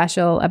something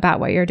special about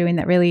what you're doing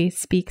that really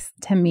speaks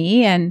to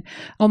me and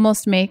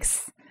almost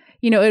makes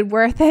it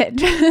worth it.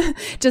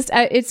 Just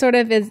it sort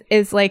of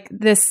is like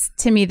this,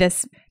 to me,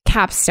 this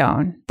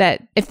capstone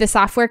that if the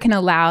software can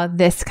allow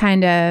this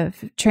kind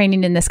of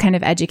training and this kind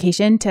of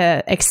education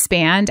to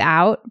expand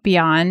out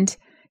beyond,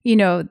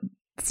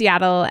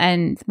 Seattle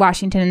and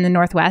Washington in the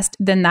Northwest,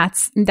 then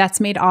that's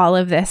made all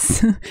of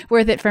this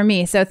worth it for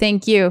me. So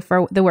thank you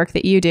for the work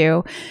that you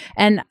do.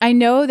 And I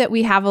know that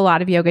we have a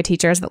lot of yoga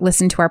teachers that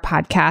listen to our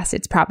podcast.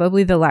 It's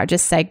probably the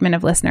largest segment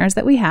of listeners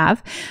that we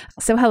have.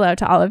 So hello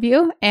to all of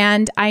you.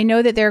 And I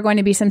know that there are going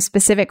to be some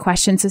specific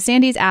questions. So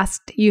Sandy's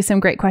asked you some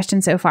great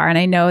questions so far, and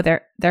I know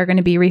there are going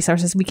to be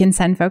resources we can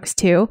send folks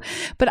to.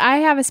 But I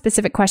have a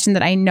specific question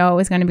that I know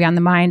is going to be on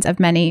the minds of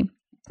many,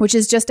 which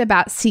is just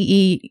about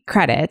CE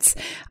credits.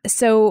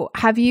 So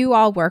have you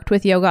all worked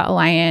with Yoga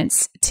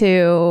Alliance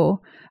to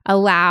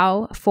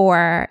allow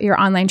for your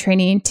online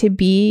training to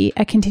be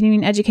a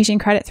continuing education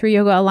credit through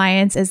Yoga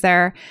Alliance? Is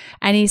there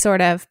any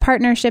sort of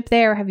partnership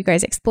there? Have you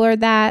guys explored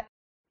that?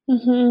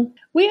 Mm-hmm.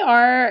 We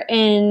are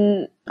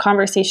in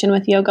conversation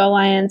with Yoga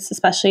Alliance,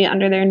 especially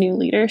under their new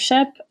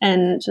leadership,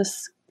 and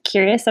just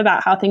curious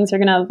about how things are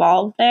going to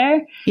evolve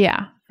there.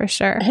 Yeah. For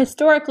sure.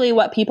 Historically,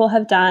 what people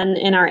have done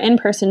in our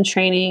in-person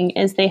training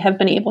is they have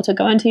been able to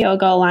go into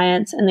Yoga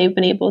Alliance and they've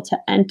been able to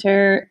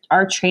enter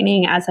our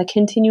training as a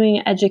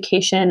continuing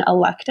education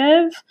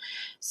elective.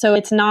 So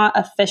it's not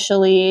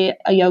officially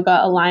a Yoga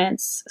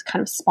Alliance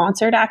kind of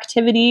sponsored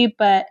activity,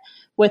 but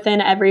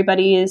within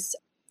everybody's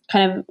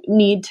kind of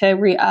need to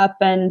re-up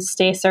and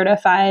stay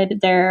certified,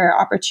 there are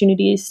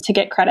opportunities to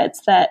get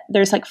credits that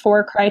there's like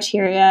 4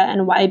 criteria,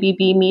 and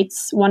YBB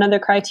meets one of the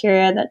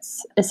criteria.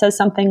 It says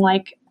something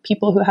like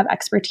people who have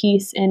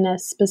expertise in a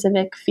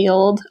specific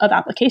field of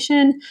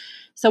application.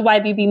 So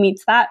YBB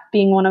meets that,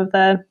 being one of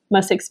the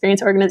most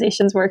experienced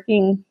organizations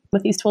working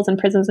with these tools in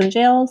prisons and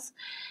jails.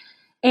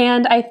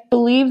 And I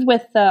believe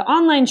with the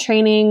online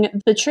training,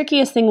 the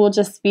trickiest thing will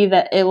just be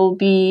that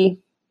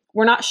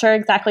we're not sure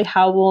exactly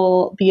how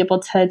we'll be able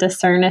to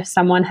discern if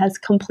someone has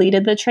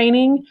completed the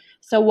training.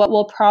 So what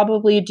we'll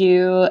probably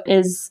do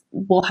is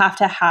we'll have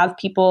to have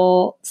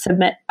people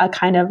submit a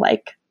kind of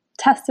like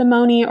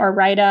testimony or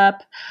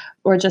write-up,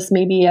 or just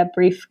maybe a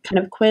brief kind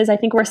of quiz. I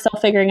think we're still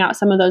figuring out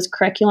some of those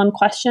curriculum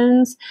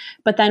questions,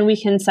 but then we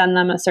can send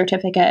them a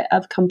certificate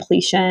of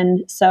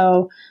completion.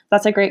 So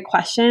that's a great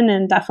question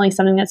and definitely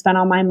something that's been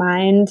on my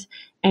mind.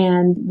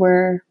 And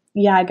we're,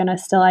 going to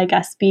still, I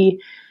guess, be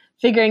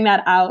figuring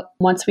that out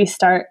once we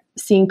start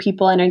seeing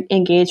people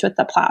engage with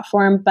the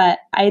platform. But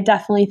I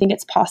definitely think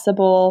it's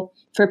possible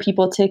for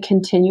people to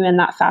continue in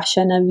that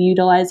fashion of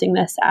utilizing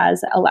this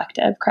as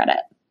elective credit.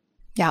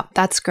 Yeah,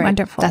 that's great.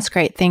 Wonderful. That's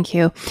great. Thank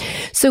you.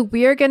 So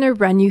we are going to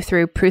run you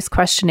through Proust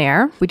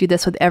questionnaire. We do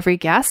this with every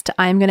guest.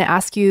 I'm going to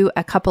ask you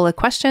a couple of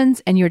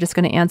questions and you're just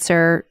going to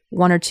answer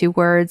 1 or 2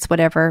 words,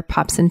 whatever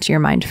pops into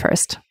your mind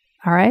first.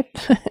 All right.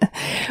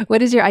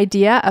 What is your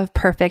idea of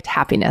perfect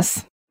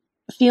happiness?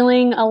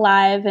 Feeling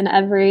alive in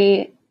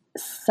every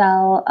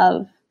cell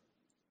of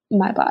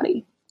my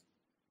body.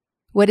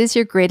 What is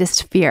your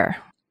greatest fear?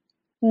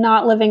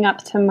 Not living up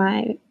to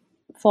my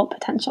full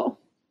potential.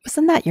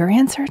 Wasn't that your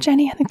answer,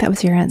 Jenny? I think that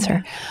was your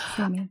answer. Yeah,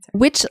 same answer.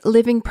 Which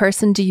living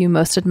person do you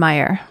most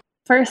admire?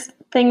 First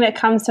thing that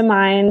comes to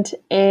mind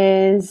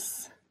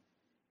is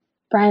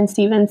Bryan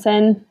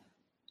Stevenson,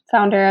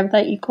 founder of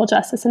the Equal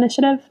Justice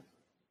Initiative.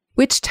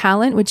 Which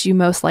talent would you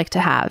most like to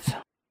have?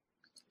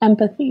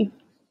 Empathy.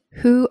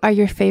 Who are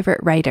your favorite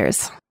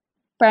writers?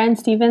 Bryan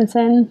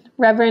Stevenson,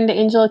 Reverend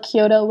Angel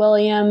Kyoto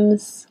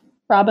Williams,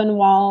 Robin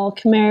Wall,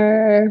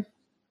 Khmer.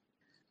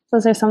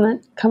 Those are some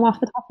that come off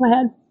the top of my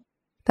head.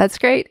 That's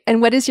great.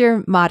 And what is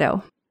your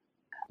motto?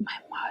 My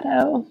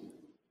motto?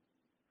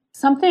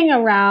 Something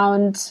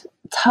around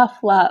tough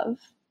love.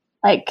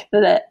 Like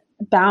the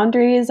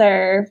boundaries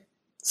are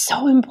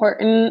so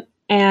important,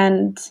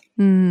 and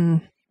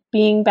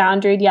being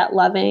boundaried yet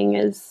loving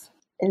is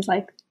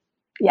like,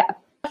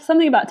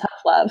 something about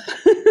tough love.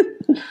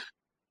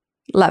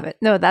 Love it.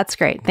 No, that's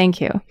great. Thank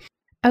you.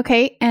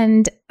 Okay.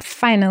 And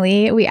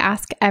finally, we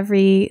ask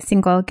every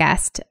single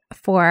guest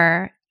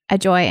for a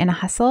joy and a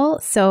hustle.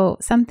 So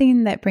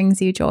something that brings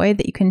you joy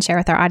that you can share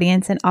with our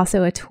audience, and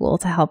also a tool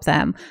to help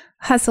them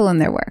hustle in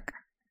their work.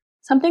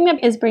 Something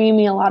that is bringing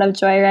me a lot of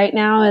joy right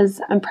now is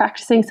I'm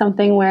practicing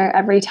something where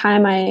every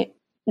time I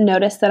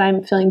notice that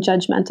I'm feeling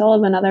judgmental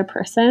of another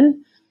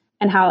person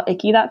and how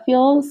icky that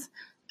feels,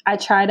 I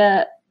try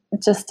to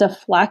just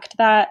deflect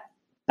that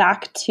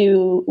back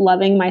to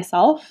loving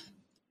myself.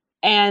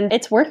 And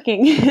it's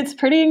working. It's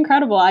pretty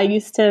incredible. I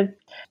used to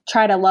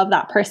try to love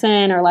that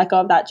person or let go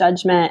of that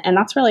judgment, and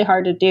that's really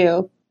hard to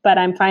do. But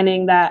I'm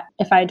finding that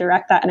if I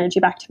direct that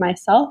energy back to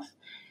myself,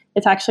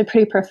 it's actually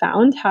pretty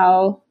profound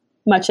how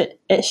much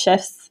it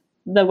shifts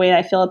the way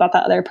I feel about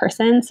that other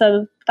person.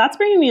 So that's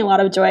bringing me a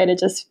lot of joy to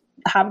just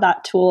have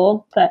that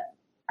tool that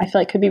I feel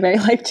like could be very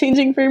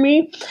life-changing for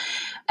me.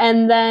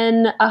 And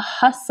then a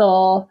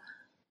hustle.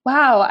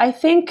 Wow, I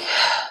think,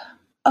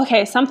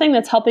 something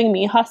that's helping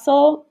me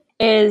hustle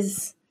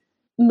is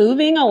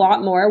moving a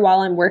lot more while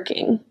I'm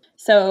working.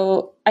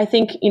 So I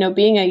think,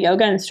 being a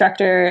yoga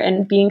instructor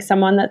and being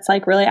someone that's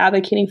like really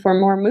advocating for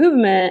more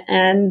movement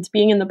and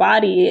being in the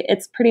body,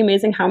 it's pretty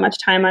amazing how much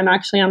time I'm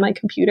actually on my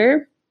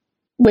computer,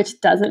 which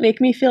doesn't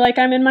make me feel like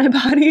I'm in my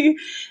body,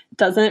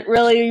 doesn't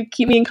really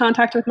keep me in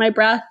contact with my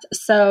breath.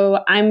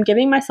 So I'm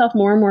giving myself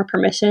more and more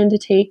permission to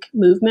take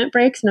movement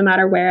breaks no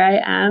matter where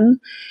I am.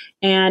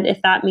 And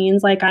if that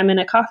means like I'm in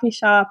a coffee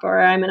shop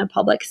or I'm in a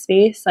public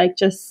space, like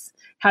just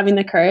having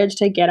the courage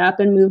to get up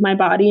and move my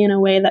body in a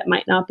way that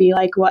might not be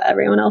like what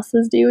everyone else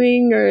is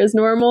doing or is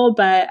normal.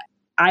 But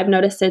I've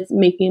noticed it's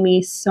making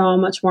me so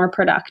much more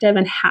productive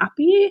and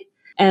happy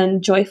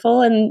and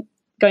joyful, and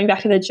going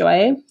back to the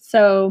joy.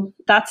 So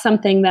that's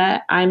something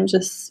that I'm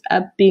just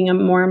being a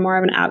more and more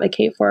of an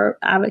advocate for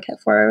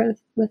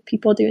with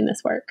people doing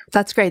this work.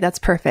 That's great. That's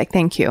perfect.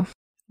 Thank you.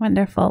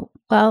 Wonderful.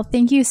 Well,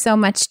 thank you so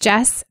much,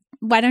 Jess.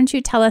 Why don't you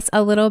tell us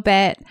a little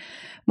bit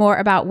more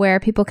about where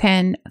people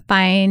can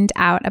find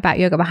out about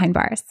Yoga Behind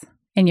Bars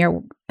and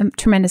your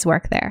tremendous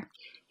work there?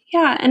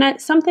 Yeah, and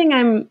it's something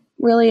I'm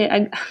really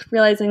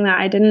realizing that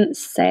I didn't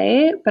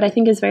say, but I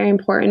think is very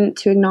important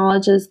to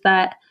acknowledge, is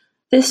that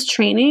this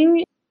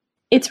training,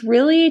 it's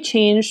really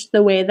changed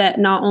the way that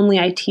not only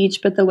I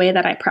teach, but the way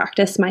that I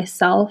practice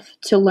myself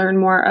to learn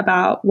more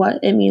about what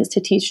it means to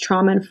teach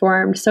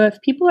trauma-informed. So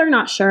if people are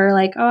not sure,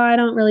 like, oh, I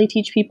don't really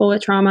teach people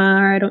with trauma,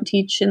 or I don't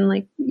teach in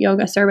like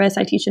yoga service,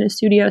 I teach in a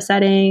studio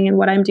setting, and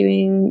what I'm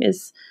doing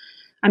is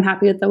I'm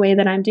happy with the way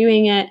that I'm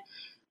doing it.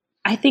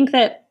 I think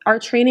that our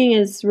training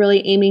is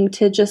really aiming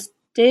to just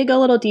dig a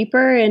little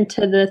deeper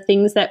into the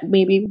things that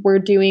maybe we're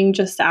doing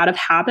just out of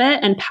habit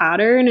and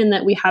pattern, and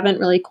that we haven't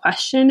really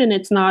questioned. And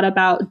it's not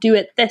about do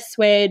it this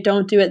way,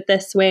 don't do it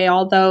this way,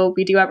 although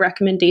we do have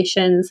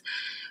recommendations.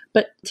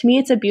 But to me,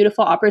 it's a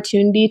beautiful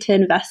opportunity to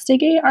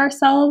investigate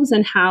ourselves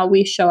and how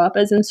we show up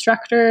as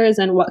instructors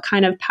and what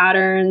kind of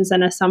patterns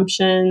and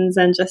assumptions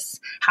and just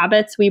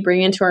habits we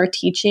bring into our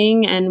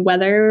teaching and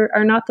whether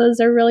or not those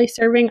are really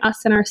serving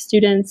us and our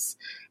students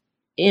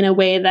in a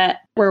way that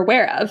we're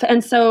aware of.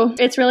 And so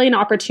it's really an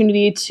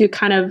opportunity to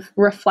kind of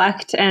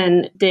reflect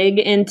and dig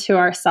into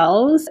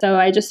ourselves. So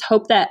I just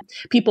hope that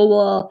people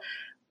will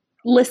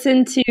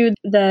listen to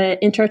the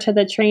intro to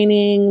the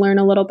training, learn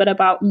a little bit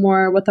about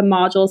more what the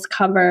modules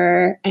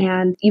cover.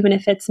 And even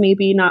if it's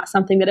maybe not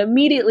something that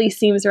immediately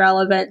seems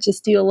relevant,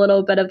 just do a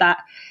little bit of that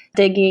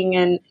digging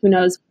and who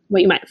knows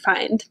what you might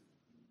find.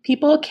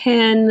 People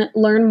can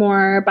learn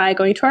more by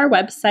going to our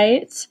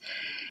website.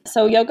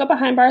 So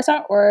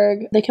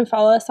yogabehindbars.org. They can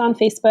follow us on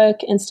Facebook,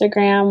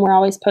 Instagram. We're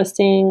always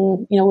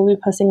posting, we'll be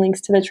posting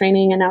links to the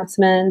training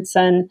announcements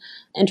and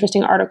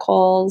interesting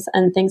articles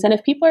and things. And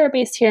if people are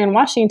based here in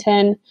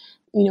Washington,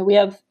 we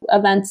have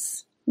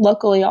events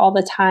locally all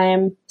the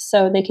time,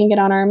 so they can get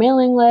on our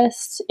mailing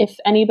list. If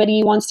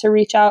anybody wants to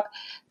reach out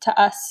to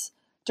us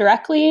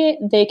directly,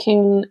 they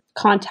can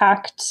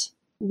contact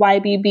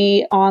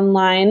YBB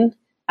online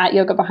at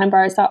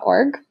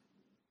yogabehindbars.org.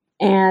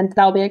 And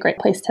that'll be a great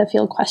place to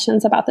field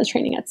questions about the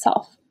training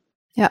itself.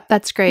 Yeah,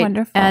 that's great.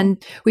 Wonderful. And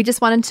we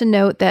just wanted to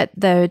note that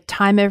the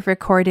time of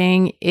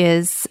recording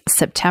is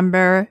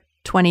September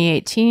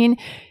 2018.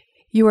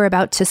 You are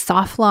about to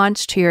soft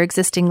launch to your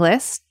existing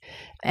list.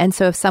 And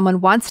so if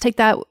someone wants to take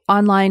that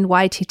online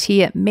YTT,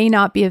 it may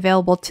not be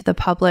available to the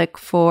public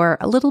for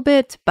a little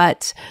bit.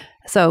 But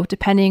so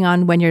depending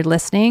on when you're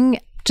listening,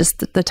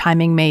 just the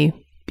timing may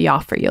be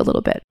off for you a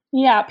little bit.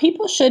 Yeah,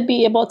 people should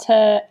be able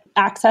to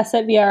access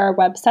it via our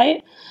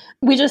website.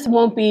 We just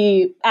won't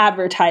be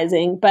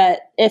advertising,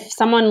 but if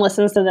someone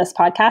listens to this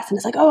podcast and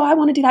is like, oh, I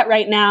want to do that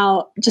right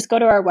now, just go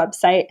to our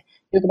website,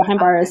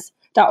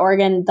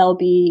 yogabehindbars.org, and there'll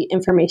be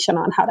information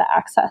on how to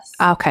access.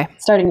 Okay.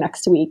 Starting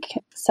next week,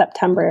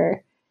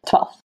 September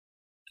 12th.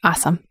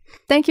 Awesome.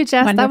 Thank you,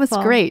 Jess. Wonderful. That was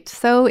great.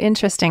 So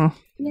interesting.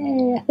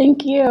 Yay,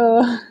 thank you.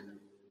 I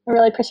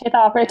really appreciate the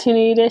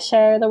opportunity to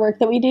share the work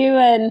that we do.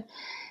 And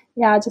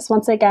yeah, just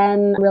once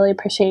again, I really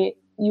appreciate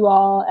you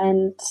all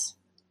and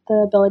the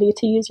ability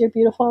to use your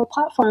beautiful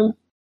platform.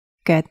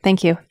 Good.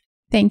 Thank you.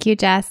 Thank you,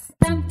 Jess.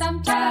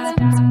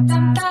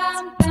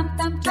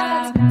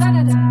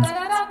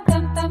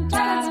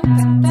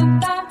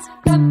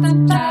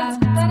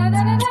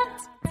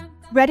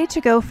 Ready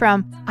to go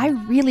from, I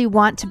really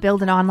want to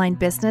build an online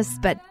business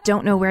but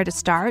don't know where to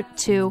start,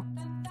 to,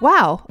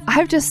 wow,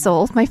 I've just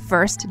sold my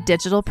first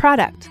digital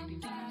product.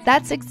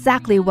 That's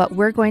exactly what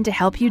we're going to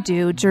help you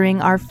do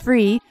during our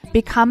free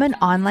Become an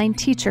Online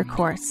Teacher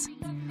course.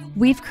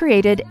 We've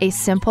created a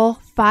simple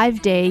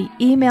 5-day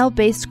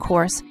email-based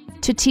course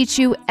to teach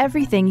you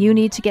everything you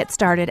need to get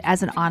started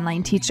as an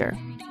online teacher.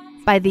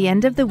 By the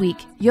end of the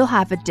week, you'll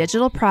have a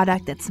digital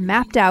product that's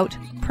mapped out,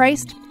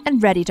 priced,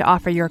 and ready to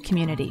offer your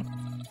community.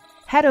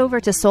 Head over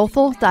to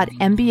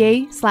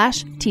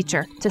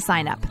soulful.mba/teacher to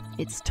sign up.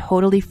 It's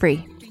totally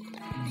free.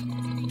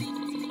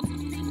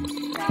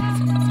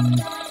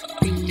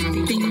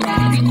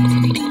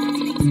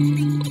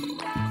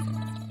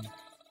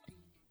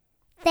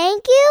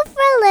 Thank you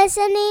for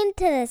listening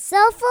to the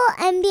Soulful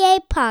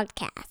MBA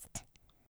podcast.